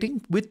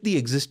populating with the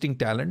existing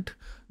talent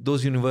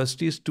those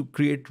universities to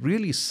create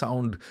really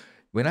sound.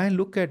 When I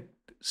look at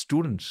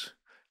students,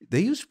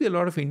 there used to be a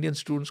lot of Indian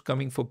students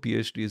coming for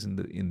PhDs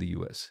in the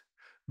US.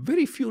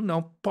 Very few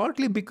now,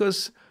 partly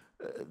because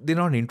they're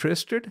not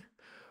interested,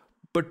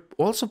 but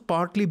also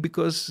partly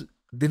because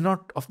they're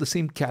not of the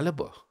same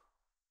caliber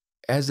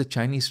as the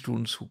Chinese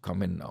students who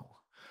come in now.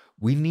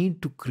 We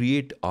need to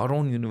create our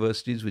own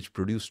universities which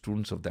produce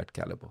students of that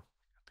caliber.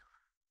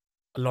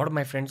 A lot of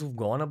my friends who've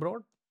gone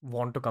abroad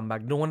want to come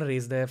back, don't want to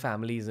raise their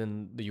families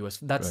in the US.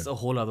 That's a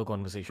whole other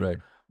conversation. Right.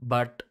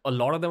 But a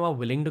lot of them are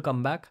willing to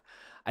come back.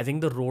 I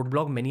think the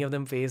roadblock many of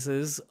them face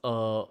is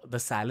the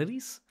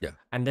salaries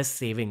and their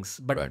savings.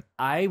 But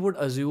I would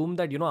assume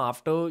that,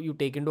 after you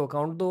take into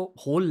account the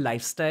whole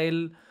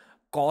lifestyle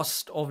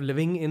cost of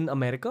living in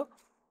America,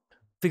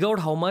 figure out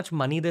how much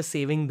money they're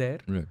saving there.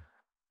 Right.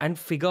 And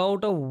figure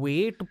out a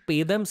way to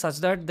pay them such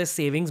that their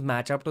savings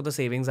match up to the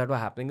savings that were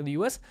happening in the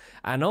US,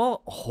 and a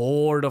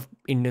horde of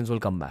Indians will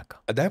come back.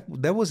 That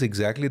was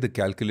exactly the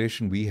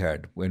calculation we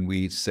had when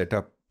we set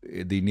up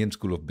the Indian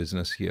School of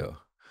Business here.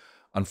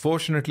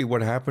 Unfortunately,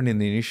 what happened in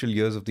the initial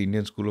years of the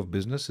Indian School of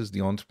Business is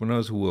the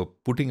entrepreneurs who were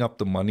putting up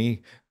the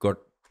money got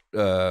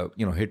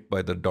hit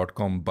by the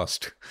dot-com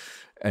bust,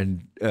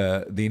 and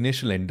the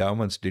initial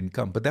endowments didn't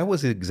come. But that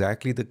was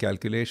exactly the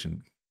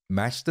calculation.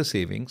 Match the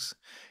savings,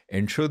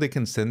 ensure they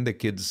can send their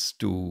kids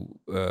to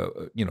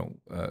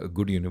a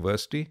good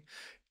university,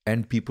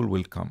 and people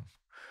will come.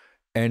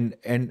 And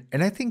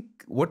I think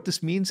what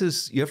this means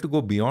is you have to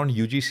go beyond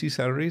UGC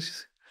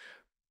salaries,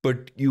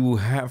 but you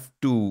have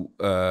to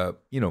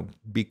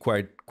be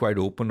quite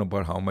open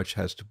about how much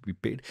has to be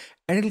paid,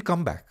 and it'll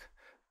come back.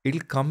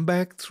 It'll come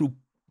back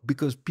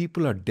because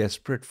people are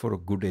desperate for a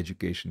good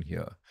education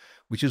here,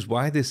 which is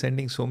why they're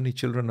sending so many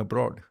children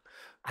abroad.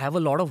 I have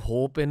a lot of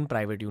hope in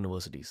private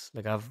universities.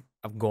 Like I've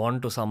gone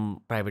to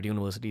some private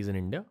universities in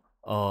India.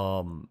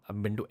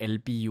 I've been to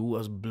LPU. I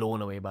was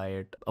blown away by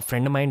it. A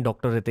friend of mine,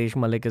 Dr. Ritesh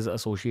Malik, is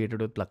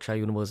associated with Laksha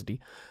University.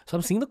 So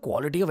I'm seeing the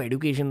quality of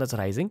education that's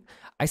rising.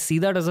 I see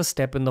that as a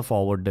step in the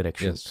forward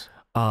direction. Yes.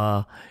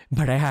 But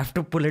I have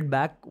to pull it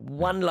back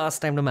one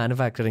last time to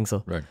manufacturing,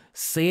 sir. Right.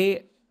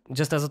 Say,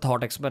 just as a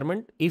thought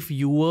experiment, if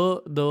you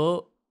were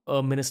the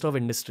Minister of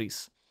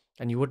Industries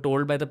and you were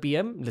told by the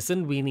PM,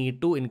 listen, we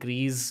need to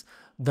increase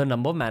the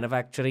number of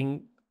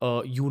manufacturing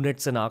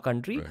units in our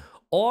country,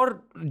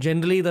 or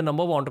generally the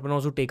number of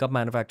entrepreneurs who take up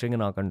manufacturing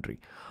in our country,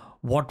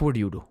 what would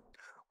you do?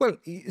 Well,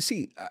 you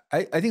see,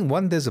 I think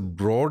there's a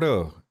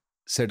broader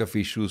set of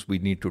issues we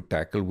need to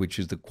tackle, which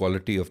is the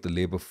quality of the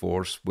labor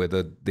force,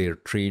 whether they're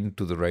trained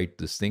to the right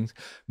things,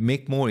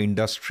 make more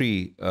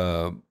industry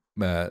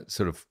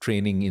sort of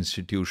training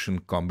institution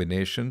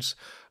combinations,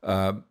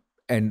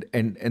 and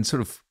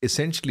sort of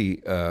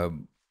essentially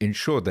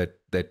ensure that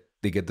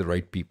they get the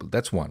right people.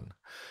 That's one.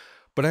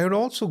 But I would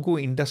also go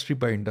industry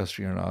by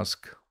industry and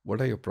ask, what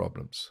are your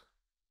problems?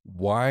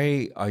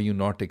 Why are you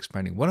not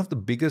expanding? One of the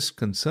biggest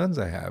concerns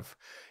I have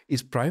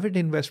is private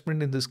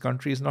investment in this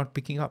country is not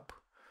picking up.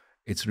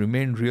 It's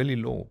remained really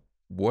low.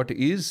 What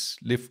is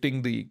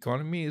lifting the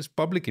economy is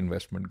public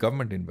investment,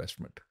 government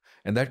investment.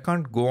 And that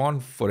can't go on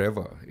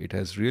forever. It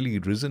has really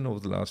risen over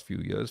the last few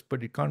years,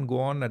 but it can't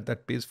go on at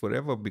that pace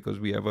forever because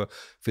we have a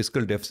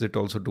fiscal deficit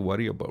also to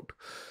worry about.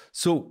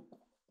 So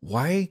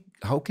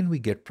how can we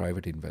get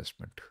private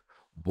investment?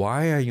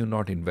 Why are you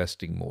not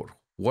investing more?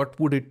 What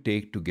would it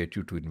take to get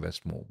you to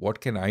invest more?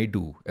 What can I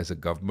do as a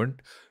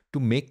government to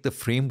make the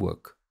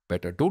framework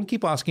better? Don't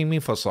keep asking me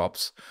for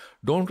SOPs.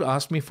 Don't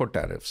ask me for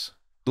tariffs.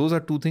 Those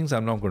are two things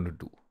I'm not going to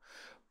do.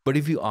 But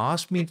if you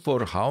ask me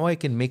for how I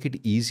can make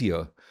it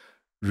easier,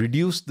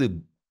 reduce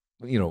the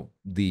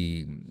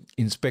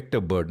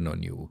inspector burden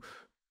on you,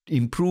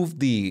 improve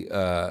the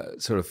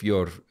sort of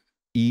your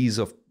ease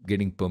of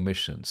getting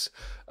permissions,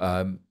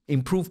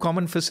 improve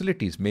common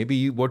facilities.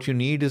 Maybe what you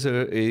need is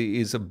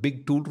a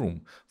big tool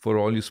room for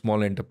all you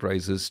small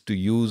enterprises to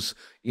use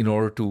in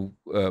order to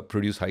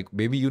produce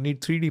maybe you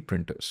need 3D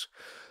printers.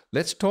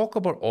 Let's talk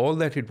about all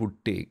that it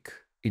would take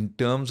in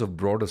terms of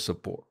broader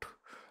support.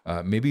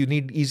 Maybe you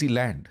need easy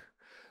land.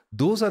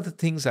 Those are the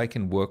things I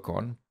can work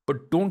on,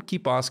 but don't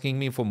keep asking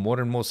me for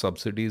more and more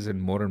subsidies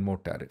and more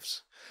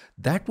tariffs.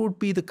 That would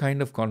be the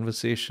kind of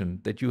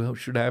conversation that you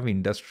should have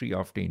industry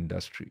after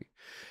industry.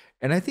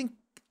 And I think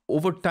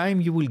over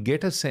time, you will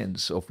get a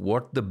sense of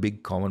what the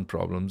big common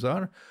problems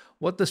are,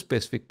 what the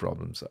specific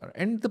problems are.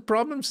 And the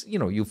problems,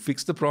 you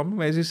fix the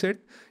problem, as you said,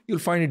 you'll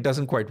find it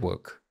doesn't quite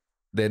work.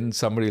 Then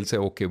somebody will say,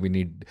 okay,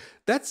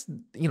 that's,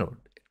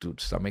 to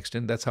some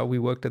extent, that's how we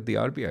worked at the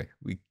RBI.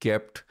 We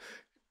kept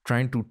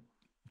trying to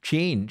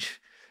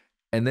change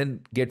and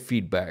then get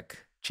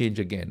feedback, change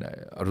again.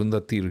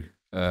 Arundhati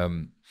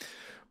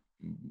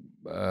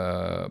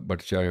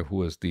Bhattacharya, who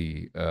was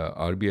the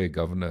RBI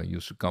governor,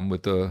 used to come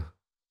with a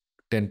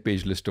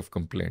 10-page list of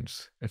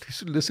complaints. And he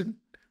should listen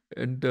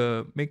and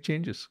make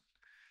changes.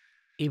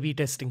 A/B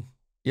testing.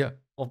 Yeah.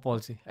 Of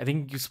policy. I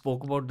think you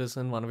spoke about this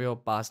in one of your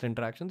past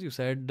interactions. You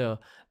said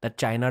that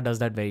China does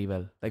that very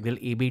well. Like they'll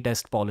A/B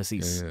test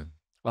policies.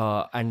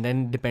 Yeah. And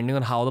then depending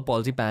on how the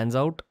policy pans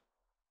out,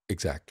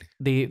 exactly,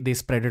 they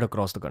spread it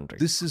across the country.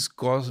 This is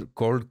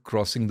called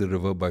crossing the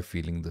river by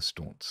feeling the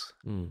stones.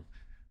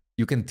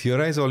 You can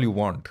theorize all you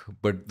want,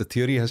 but the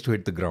theory has to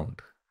hit the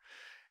ground.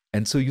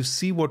 And so you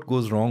see what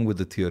goes wrong with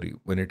the theory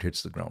when it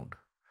hits the ground.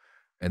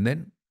 And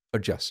then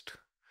adjust.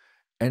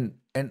 And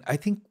I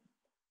think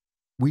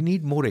we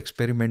need more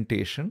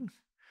experimentation,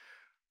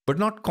 but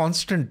not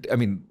constant. I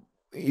mean,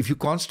 if you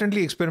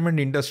constantly experiment,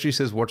 industry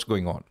says what's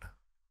going on.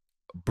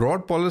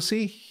 Broad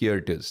policy, here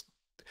it is.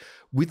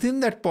 Within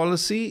that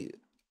policy,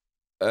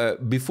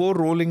 before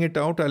rolling it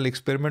out, I'll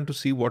experiment to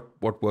see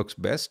what works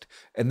best,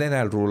 and then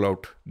I'll roll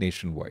out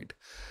nationwide.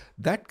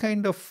 That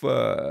kind of,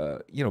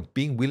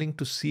 being willing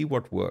to see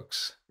what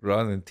works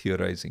rather than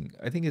theorizing,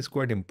 I think is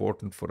quite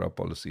important for our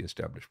policy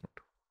establishment.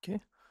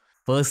 Okay.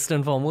 First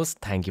and foremost,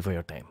 thank you for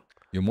your time.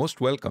 You're most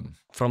welcome.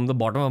 From the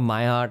bottom of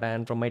my heart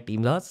and from my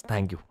team's hearts,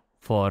 thank you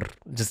for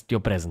just your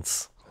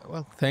presence.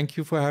 Well, thank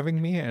you for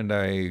having me, and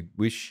I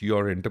wish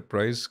your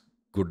enterprise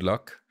good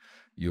luck.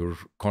 You're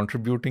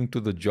contributing to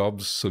the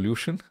jobs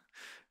solution,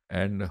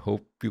 and I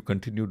hope you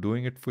continue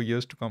doing it for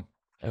years to come.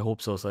 I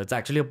hope so, sir. It's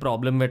actually a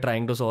problem we're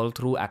trying to solve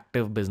through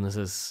active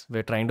businesses.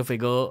 We're trying to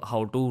figure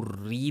how to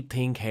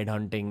rethink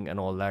headhunting and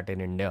all that in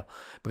India.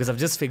 Because I've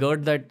just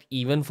figured that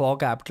even for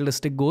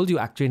capitalistic goals, you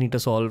actually need to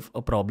solve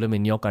a problem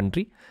in your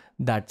country.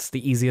 That's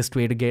the easiest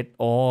way to get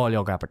all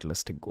your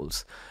capitalistic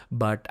goals.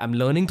 But I'm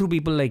learning through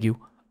people like you.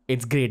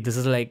 It's great. This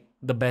is like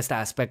the best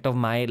aspect of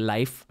my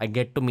life. I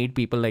get to meet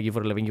people like you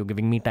for a living. You're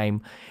giving me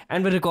time.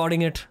 And we're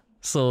recording it.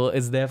 So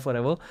it's there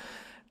forever.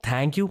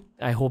 Thank you.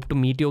 I hope to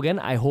meet you again.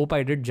 I hope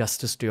I did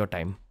justice to your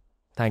time.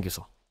 Thank you,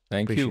 sir.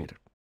 Thank you. Appreciate it.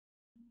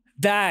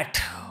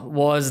 That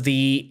was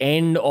the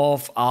end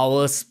of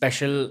our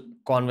special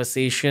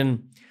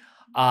conversation.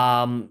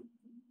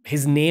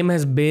 His name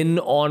has been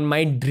on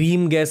my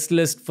dream guest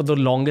list for the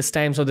longest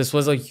time. So this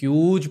was a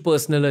huge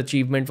personal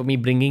achievement for me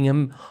bringing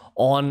him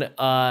on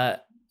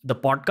the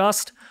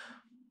podcast.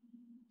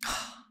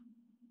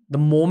 The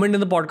moment in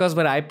the podcast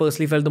where I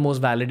personally felt the most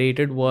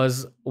validated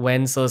was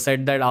when Sir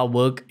said that our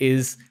work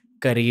is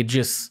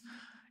courageous.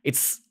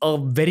 It's a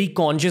very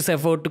conscious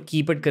effort to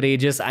keep it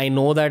courageous. I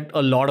know that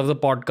a lot of the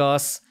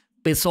podcasts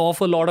piss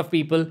off a lot of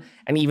people,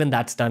 and even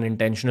that's done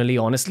intentionally,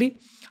 honestly.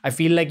 I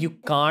feel like you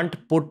can't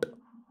put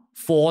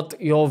forth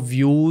your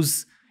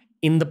views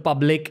in the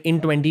public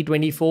in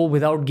 2024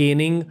 without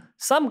gaining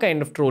some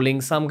kind of trolling,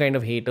 some kind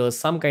of haters,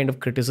 some kind of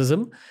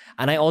criticism.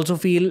 And I also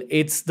feel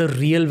it's the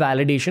real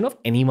validation of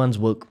anyone's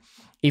work.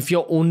 If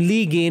you're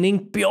only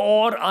gaining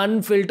pure,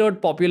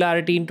 unfiltered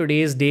popularity in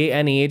today's day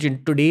and age,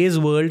 in today's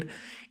world,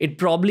 it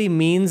probably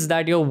means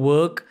that your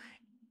work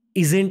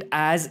isn't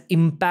as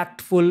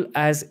impactful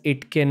as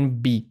it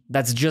can be.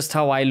 That's just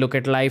how I look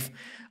at life.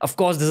 Of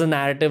course, there's a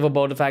narrative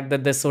about the fact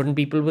that there's certain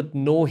people with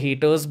no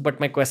haters. But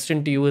my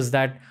question to you is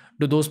that,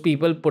 do those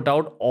people put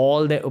out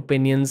all their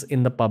opinions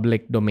in the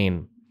public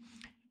domain?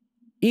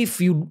 If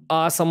you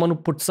are someone who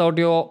puts out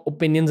your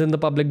opinions in the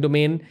public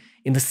domain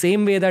in the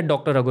same way that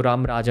Dr.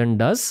 Raghuram Rajan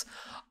does,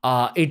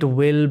 it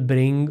will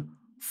bring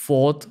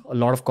forth a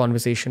lot of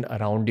conversation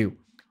around you.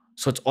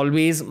 So it's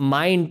always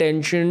my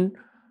intention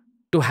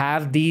to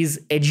have these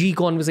edgy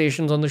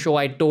conversations on the show.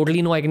 I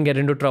totally know I can get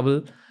into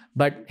trouble,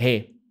 but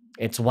hey,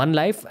 it's one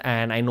life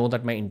and I know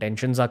that my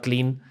intentions are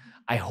clean.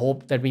 I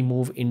hope that we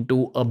move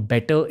into a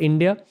better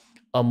India,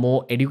 a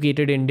more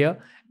educated India,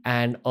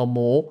 and a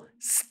more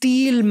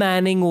steel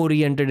manning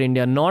oriented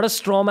India, not a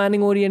straw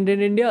manning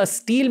oriented India, a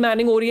steel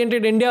manning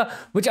oriented India,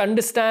 which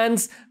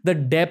understands the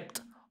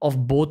depth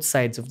of both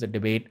sides of the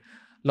debate.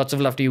 Lots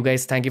of love to you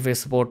guys. Thank you for your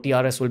support.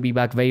 TRS will be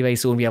back very, very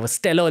soon. We have a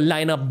stellar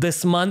lineup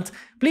this month.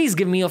 Please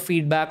give me your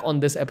feedback on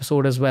this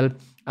episode as well.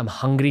 I'm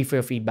hungry for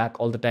your feedback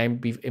all the time.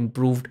 We've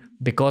improved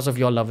because of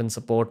your love and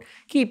support.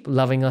 Keep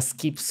loving us.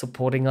 Keep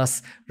supporting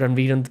us.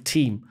 Ranveer and the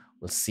team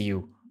will see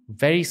you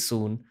very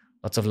soon.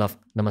 Lots of love.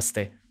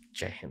 Namaste.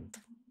 Jai Hind.